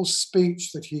fateful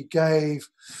speech that he gave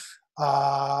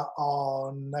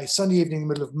on a Sunday evening in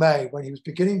the middle of May, when he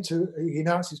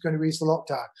announced he was going to ease the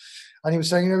lockdown. And he was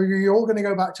saying, you're all going to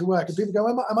go back to work. And people go,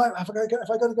 have I got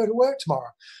to go to work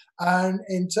tomorrow? And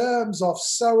in terms of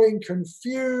sowing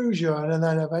confusion, and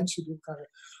then eventually people kind of,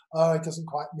 oh, it doesn't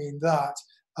quite mean that.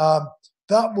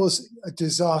 That was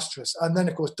disastrous. And then,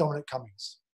 of course, Dominic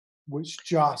Cummings, which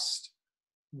just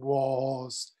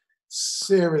was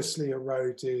seriously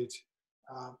eroded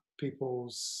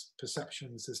people's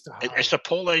perceptions as to how. Is the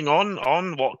polling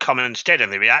on what Cummings did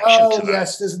and the reaction to that?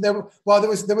 Yes, there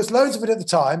was loads of it at the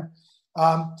time,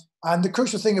 and the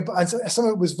crucial thing about some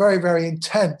of it was very, very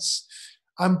intense.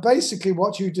 And basically,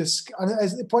 what you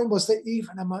the point was that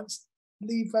even amongst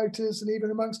Leave voters and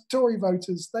even amongst Tory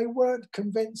voters, they weren't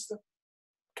convinced that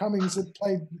Cummings had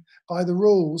played by the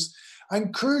rules.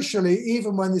 And crucially,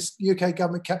 even when this UK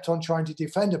government kept on trying to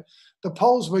defend him, the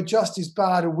polls were just as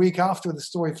bad a week after the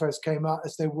story first came out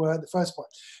as they were at the first point.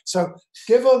 So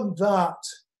given that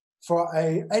for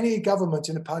any government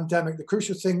in a pandemic,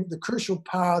 the crucial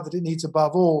power that it needs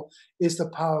above all is the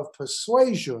power of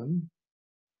persuasion,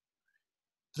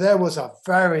 there was a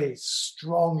very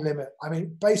strong limit. I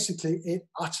mean, basically, it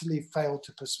utterly failed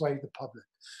to persuade the public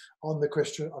on the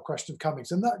question of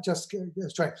Cummings, and that just gets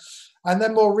strange. And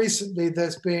then more recently,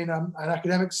 there's been an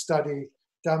academic study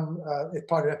done,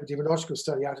 part of an epidemiological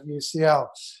study out of UCL,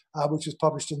 which was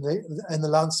published in the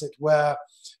Lancet, where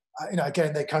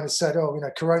again they kind of said,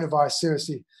 coronavirus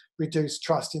seriously reduced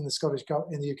trust in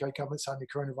the UK government's handling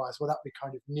coronavirus. Well, that we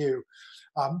kind of knew,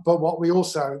 but what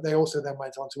they also then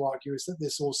went on to argue is that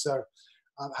this also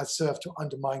has served to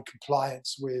undermine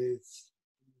compliance with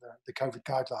the COVID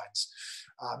guidelines,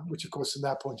 which of course from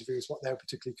their point of view is what they were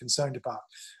particularly concerned about.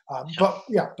 But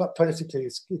politically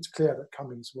it's clear that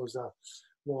Cummings was a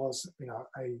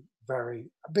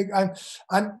very big and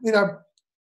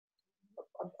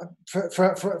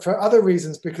for other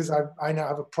reasons, because I now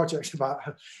have a project about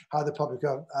how the public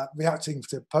are reacting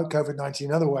to COVID-19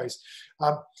 in other ways.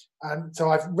 And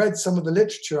so I've read some of the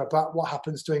literature about what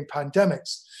happens during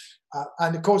pandemics.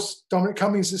 And of course, Dominic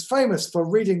Cummings is famous for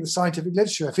reading the scientific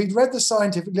literature. If he'd read the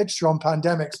scientific literature on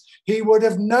pandemics, he would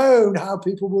have known how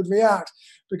people would react,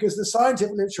 because the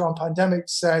scientific literature on pandemics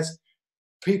says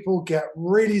people get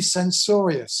really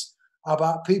censorious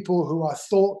about people who are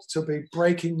thought to be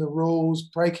breaking the rules,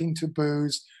 breaking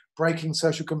taboos, breaking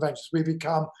social conventions. We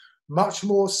become much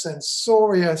more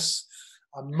censorious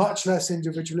and much less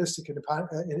individualistic in a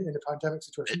pandemic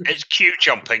situation. It's queue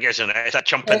jumping, isn't it? It's that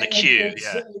jump in the queue.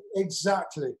 Yeah.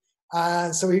 Exactly.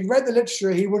 And so he'd read the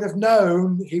literature, he would have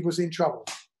known he was in trouble.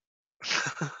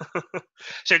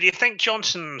 So do you think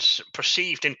Johnson's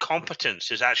perceived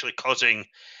incompetence is actually causing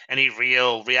any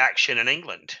real reaction in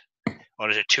England? Or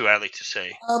is it too early to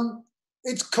say?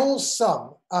 It's caused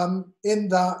some, in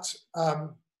that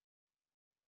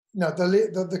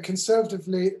the Conservative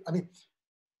lead. I mean,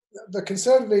 the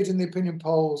Conservative lead in the opinion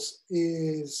polls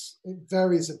it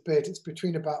varies a bit. It's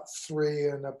between about 3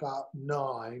 and about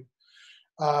 9,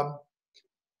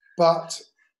 but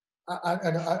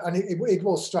it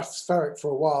was stratospheric for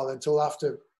a while until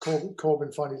after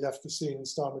Corbyn finally left the scene and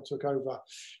Starmer took over,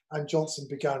 and Johnson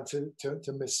began to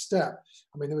misstep.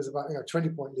 I mean, there was about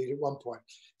 20-point lead at one point.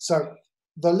 So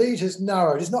the lead has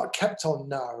narrowed. It's not kept on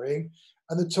narrowing,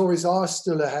 and the Tories are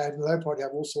still ahead, and they'll probably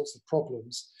have all sorts of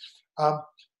problems.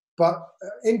 But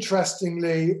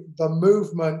interestingly, the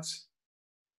movement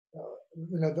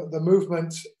the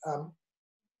movement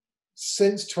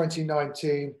since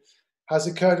 2019 has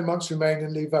occurred amongst Remain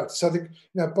and Leave voters. So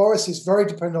Boris is very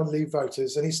dependent on Leave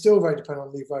voters, and he's still very dependent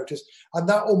on Leave voters, and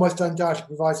that almost undoubtedly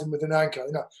provides him with an anchor.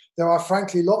 There are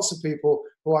frankly lots of people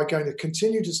who are going to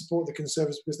continue to support the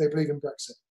Conservatives because they believe in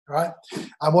Brexit, right?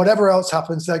 And whatever else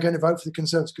happens, they're going to vote for the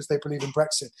Conservatives because they believe in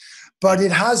Brexit. But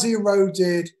it has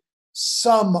eroded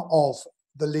some of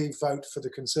the Leave vote for the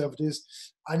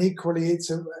Conservatives, and equally it's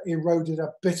eroded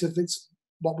a bit of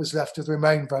what was left of the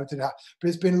Remain vote. But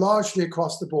it's been largely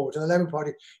across the board, and the Labour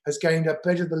Party has gained a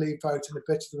bit of the Leave vote and a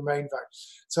bit of the Remain vote.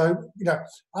 So,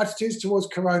 attitudes towards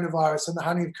coronavirus and the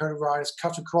handling of coronavirus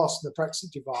cut across the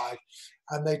Brexit divide,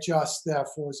 and they just,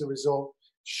 therefore, as a result,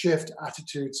 shift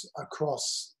attitudes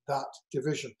across that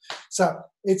division. So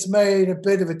it's made a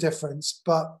bit of a difference,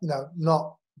 but,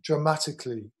 not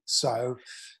dramatically so.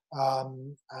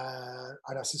 And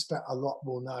I suspect a lot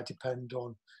will now depend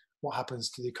on what happens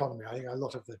to the economy. I think a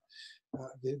lot of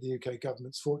the UK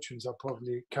government's fortunes are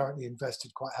probably currently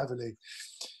invested quite heavily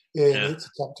in its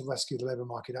attempt to rescue the labour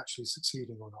market actually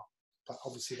succeeding or not. But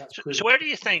obviously that's so where do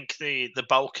you think the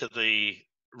bulk of the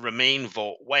Remain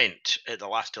vote went at the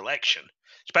last election,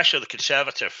 especially the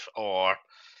Conservative or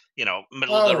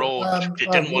middle of the road who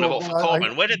didn't want to vote for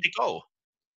Corbyn? Where did they go?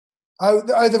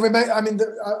 The Remain. I mean,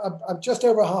 just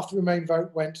over half the Remain vote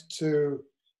went to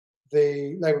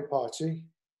the Labour Party.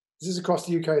 This is across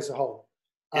the UK as a whole.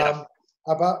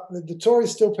 About the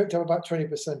Tories still picked up about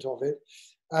 20% of it,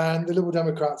 and the Liberal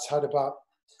Democrats had about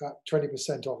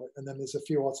 20% of it. And then there's a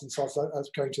few odds and sods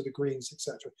going to the Greens,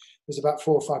 etc. There's about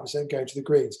 4 or 5% going to the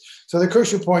Greens. So the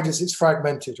crucial point is it's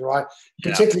fragmented, right?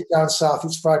 Particularly down south,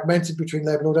 it's fragmented between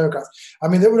Labour and Liberal Democrats. I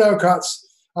mean, Liberal Democrats.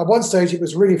 At one stage, it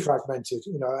was really fragmented,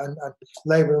 and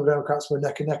Labour and Democrats were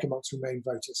neck and neck amongst Remain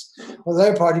voters. Well, the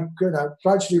Labour Party,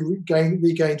 gradually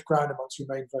regained ground amongst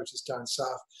Remain voters down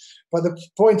south. But the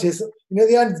point is, at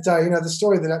the end of the day, the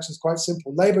story of the election is quite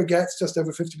simple. Labour gets just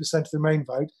over 50% of the Remain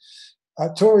vote.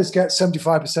 Tories get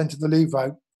 75% of the Leave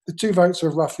vote. The two votes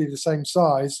are roughly the same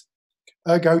size.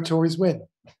 Ergo, Tories win.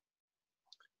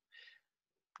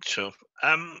 Sure.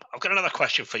 I've got another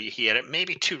question for you here. It may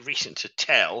be too recent to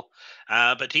tell,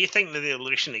 but do you think that the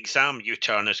recent exam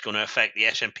U-turn is going to affect the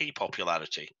SNP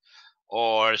popularity?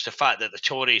 Or is the fact that the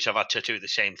Tories have had to do the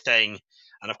same thing,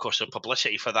 and of course the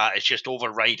publicity for that is just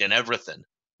overriding everything?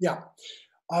 Yeah.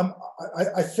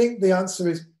 I think the answer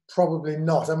is probably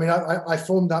not. I mean, I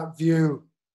formed that view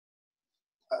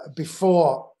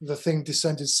before the thing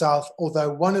descended south,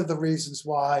 although one of the reasons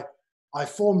why I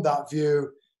formed that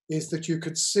view is that you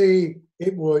could see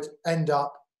it would end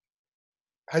up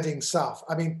heading south.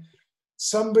 I mean,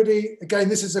 again,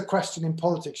 this is a question in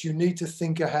politics. You need to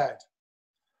think ahead.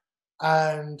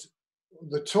 And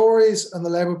the Tories and the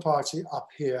Labour Party up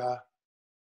here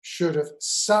should have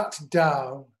sat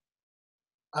down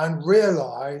and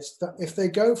realised that if they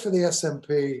go for the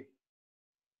SNP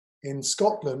in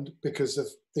Scotland because of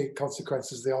the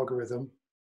consequences of the algorithm,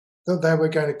 that they were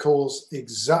going to cause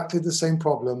exactly the same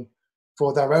problem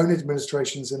for their own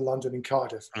administrations in London and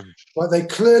Cardiff. But they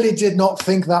clearly did not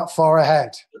think that far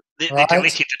ahead. They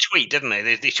deleted the tweet, didn't they?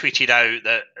 They tweeted out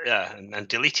that, and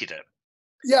deleted it.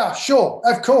 Yeah, sure,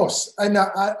 of course. And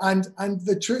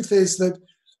the truth is that,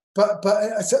 but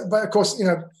of course,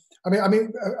 I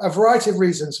mean, a variety of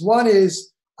reasons. One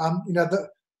is, the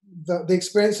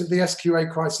experience of the SQA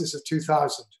crisis of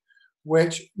 2000,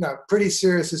 which, pretty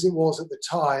serious as it was at the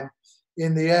time,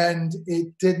 in the end,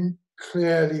 it didn't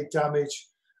clearly damage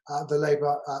the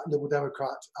Labour Liberal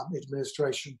Democrat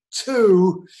administration.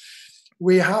 Two,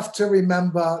 we have to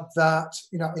remember that,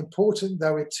 important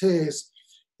though it is,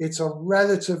 it's a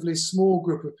relatively small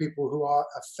group of people who are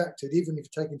affected, even if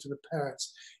you take into the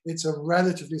parents. It's a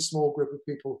relatively small group of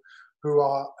people who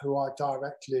are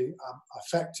directly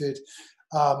affected.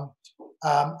 And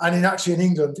in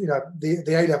England,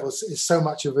 the A levels is so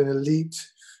much of an elite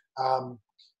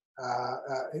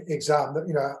exam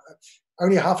that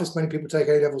only half as many people take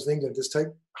A levels in England as take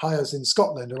Highers in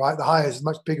Scotland. Right, the Highers is a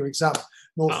much bigger exam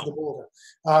north of the border.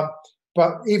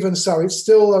 But even so, it's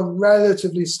still a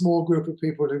relatively small group of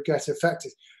people who get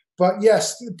affected. But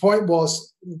yes, point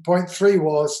three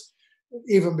was,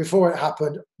 even before it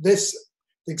happened,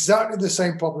 exactly the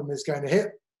same problem is going to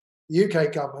hit the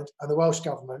UK government and the Welsh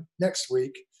government next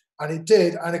week. And it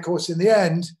did. And of course, in the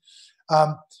end,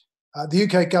 the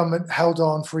UK government held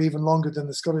on for even longer than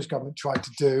the Scottish government tried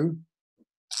to do.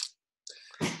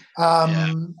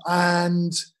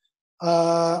 And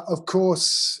of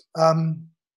course,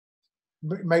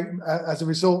 as a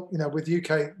result, with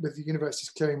the universities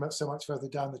clearing so much further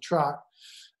down the track,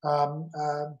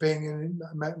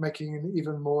 making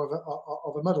even more of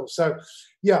a muddle. So,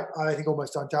 yeah, I think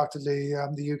almost undoubtedly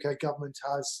the UK government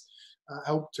has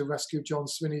helped to rescue John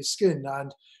Swinney's skin,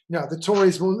 and the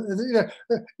Tories will.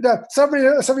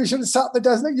 Somebody should have sat there,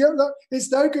 doesn't it? Look,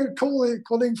 it's no good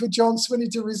calling for John Swinney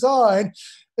to resign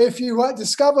if you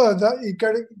discover that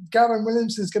Gavin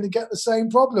Williamson is going to get the same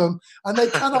problem, and they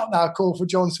cannot now call for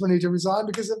John Swinney to resign,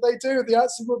 because if they do, the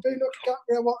answer will be, look at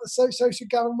what so should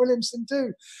Gavin Williamson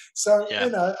do. So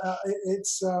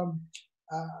it's.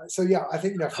 So yeah, I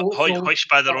think hoist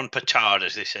by their own petard,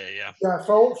 as they say. Yeah,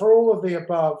 for all of the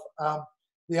above,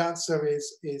 the answer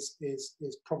is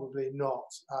probably not.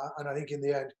 And I think in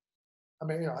the end, I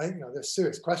mean, I think there's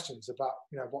serious questions about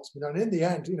what's been done. In the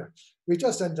end, we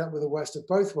just ended up with the worst of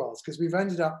both worlds, because we've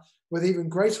ended up with even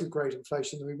greater grade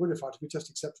inflation than we would have had if we just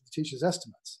accepted the teachers'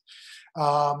 estimates.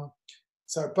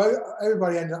 So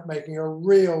everybody ended up making a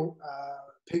real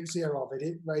pig's ear of it.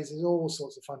 It raises all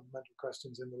sorts of fundamental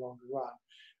questions in the longer run.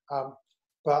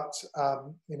 But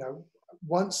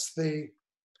once the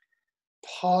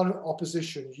Parliament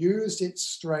opposition used its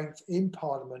strength in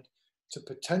Parliament to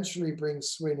potentially bring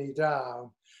Swinney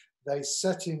down, they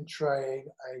set in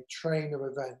train a train of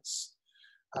events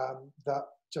that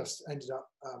just ended up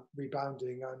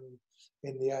rebounding, and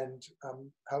in the end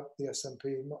helped the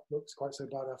SNP not look quite so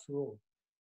bad after all.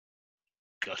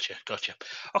 Gotcha.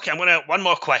 Okay, I'm gonna one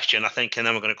more question, I think, and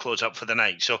then we're going to close up for the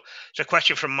night. So it's a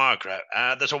question from Margaret.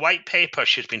 There's a white paper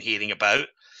she's been hearing about,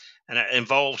 and it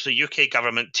involves the UK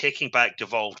government taking back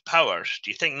devolved powers.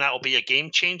 Do you think that will be a game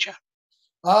changer?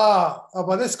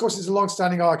 Well, this, of course, is a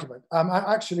long-standing argument.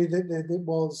 Actually, it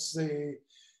was the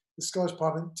Scottish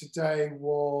Parliament today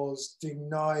was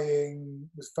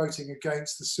voting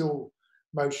against the Sewell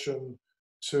motion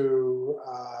for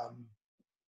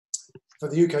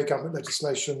the UK government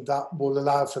legislation that will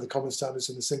allow for the common standards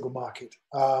in the single market.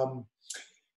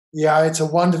 It's a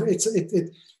wonder.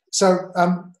 So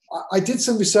I did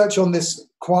some research on this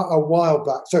quite a while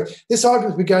back. So this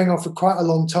argument's been going on for quite a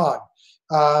long time,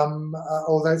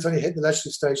 although it's only hit the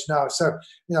legislative stage now. So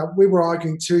we were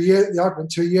arguing the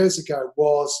argument 2 years ago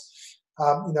was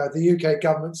the UK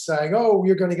government saying, oh,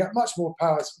 you're going to get much more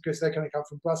powers because they're going to come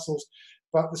from Brussels.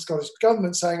 But the Scottish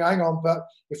government saying, hang on, but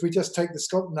if we just take the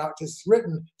Scotland Act as it's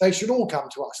written, they should all come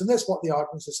to us. And that's what the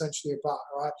argument's essentially about,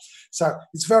 right? So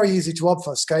it's very easy to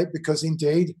obfuscate, because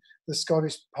indeed the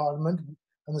Scottish Parliament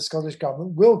and the Scottish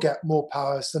government will get more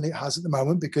powers than it has at the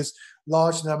moment, because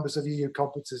large numbers of EU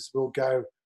competences will go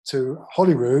to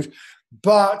Holyrood.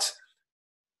 But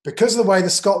because of the way the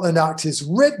Scotland Act is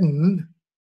written,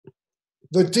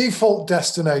 the default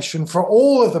destination for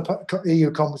all of the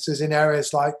EU competences in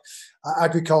areas like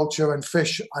agriculture and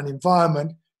fish and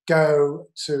environment go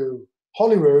to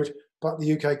Holyrood, but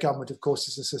the UK government, of course,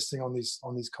 is insisting on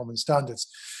these common standards.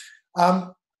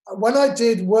 When I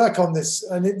did work on this,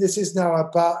 and this is now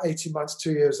about 18 months,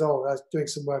 2 years old, I was doing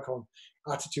some work on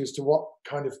attitudes to what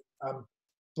kind of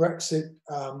Brexit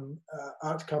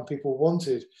outcome people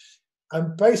wanted.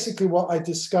 And basically what I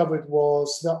discovered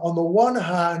was that on the one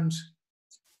hand,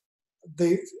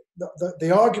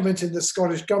 the argument in the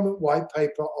Scottish Government White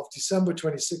Paper of December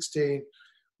 2016,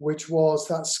 which was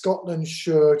that Scotland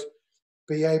should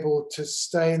be able to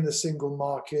stay in the single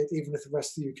market even if the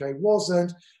rest of the UK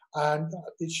wasn't, and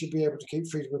it should be able to keep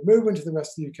freedom of movement if the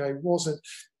rest of the UK wasn't,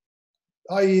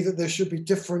 i.e. that there should be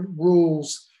different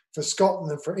rules for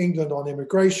Scotland and for England on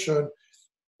immigration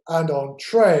and on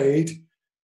trade.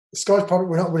 The Scottish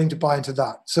Parliament were not willing to buy into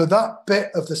that. So that bit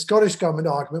of the Scottish Government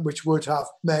argument, which would have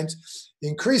meant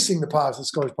increasing the powers of the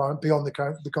Scottish Parliament beyond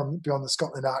the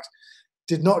Scotland Act,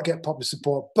 did not get popular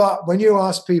support. But when you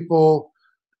ask people,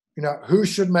 who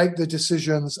should make the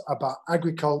decisions about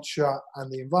agriculture and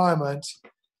the environment,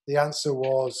 the answer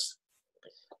was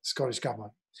Scottish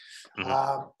Government.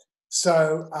 Mm-hmm.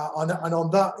 On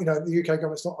that, the UK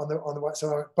government's not on the right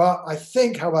side. But I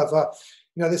think, however,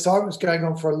 this argument's going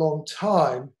on for a long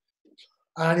time,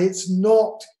 and it's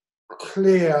not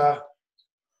clear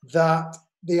that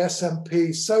the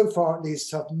SNP, so far at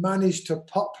least, have managed to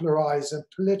popularise and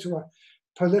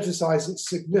politicise it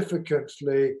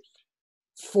significantly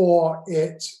for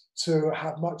it to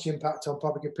have much impact on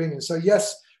public opinion. So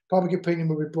yes, public opinion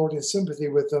will be brought in sympathy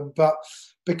with them, but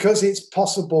because it's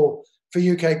possible for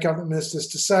UK government ministers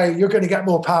to say, you're going to get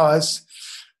more powers,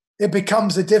 it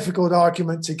becomes a difficult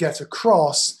argument to get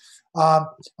across.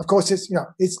 Of course, it's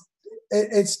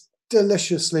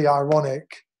deliciously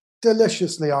ironic.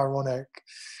 Deliciously ironic.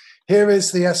 Here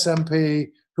is the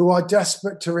SNP, who are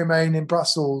desperate to remain in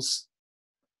Brussels,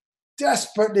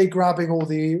 desperately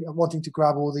wanting to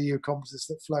grab all the EU competences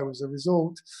that flow as a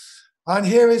result. And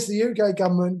here is the UK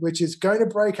government, which is going to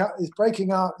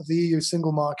breaking out of the EU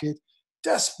single market,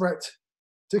 desperate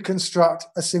to construct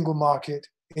a single market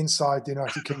inside the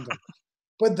United Kingdom.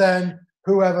 But then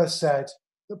whoever said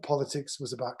that politics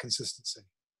was about consistency?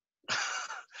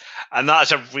 And that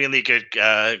is a really good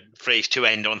phrase to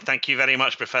end on. Thank you very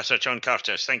much, Professor John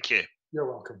Curtice. Thank you. You're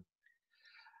welcome.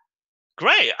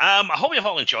 Great. I hope you've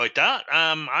all enjoyed that.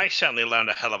 I certainly learned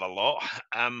a hell of a lot.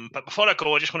 But before I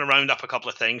go, I just want to round up a couple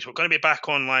of things. We're going to be back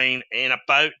online in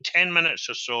about 10 minutes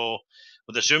or so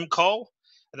with a Zoom call.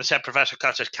 As I said, Professor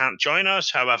Curtice can't join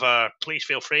us. However, please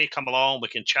feel free, come along. We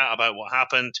can chat about what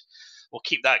happened. We'll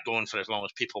keep that going for as long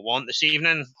as people want this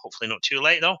evening. Hopefully not too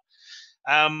late, though.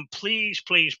 Please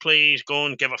go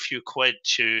and give a few quid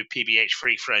to PBH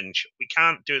Free Fringe. We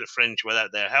can't do the Fringe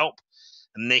without their help,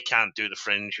 and they can't do the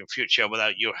Fringe in future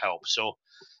without your help. So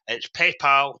it's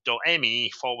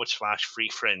paypal.me/free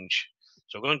fringe.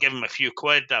 So go and give them a few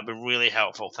quid. That'd be really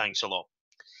helpful. Thanks a lot.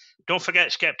 Don't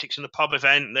forget Skeptics in the Pub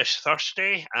event this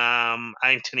Thursday.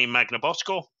 Anthony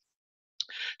Magnabosco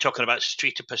talking about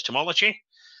street epistemology.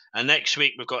 And next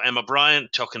week, we've got Emma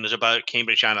Bryant talking to us about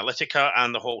Cambridge Analytica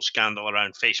and the whole scandal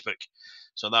around Facebook.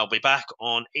 So that'll be back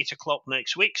on 8 o'clock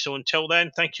next week. So until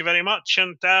then, thank you very much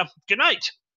and good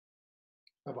night.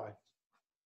 Bye-bye.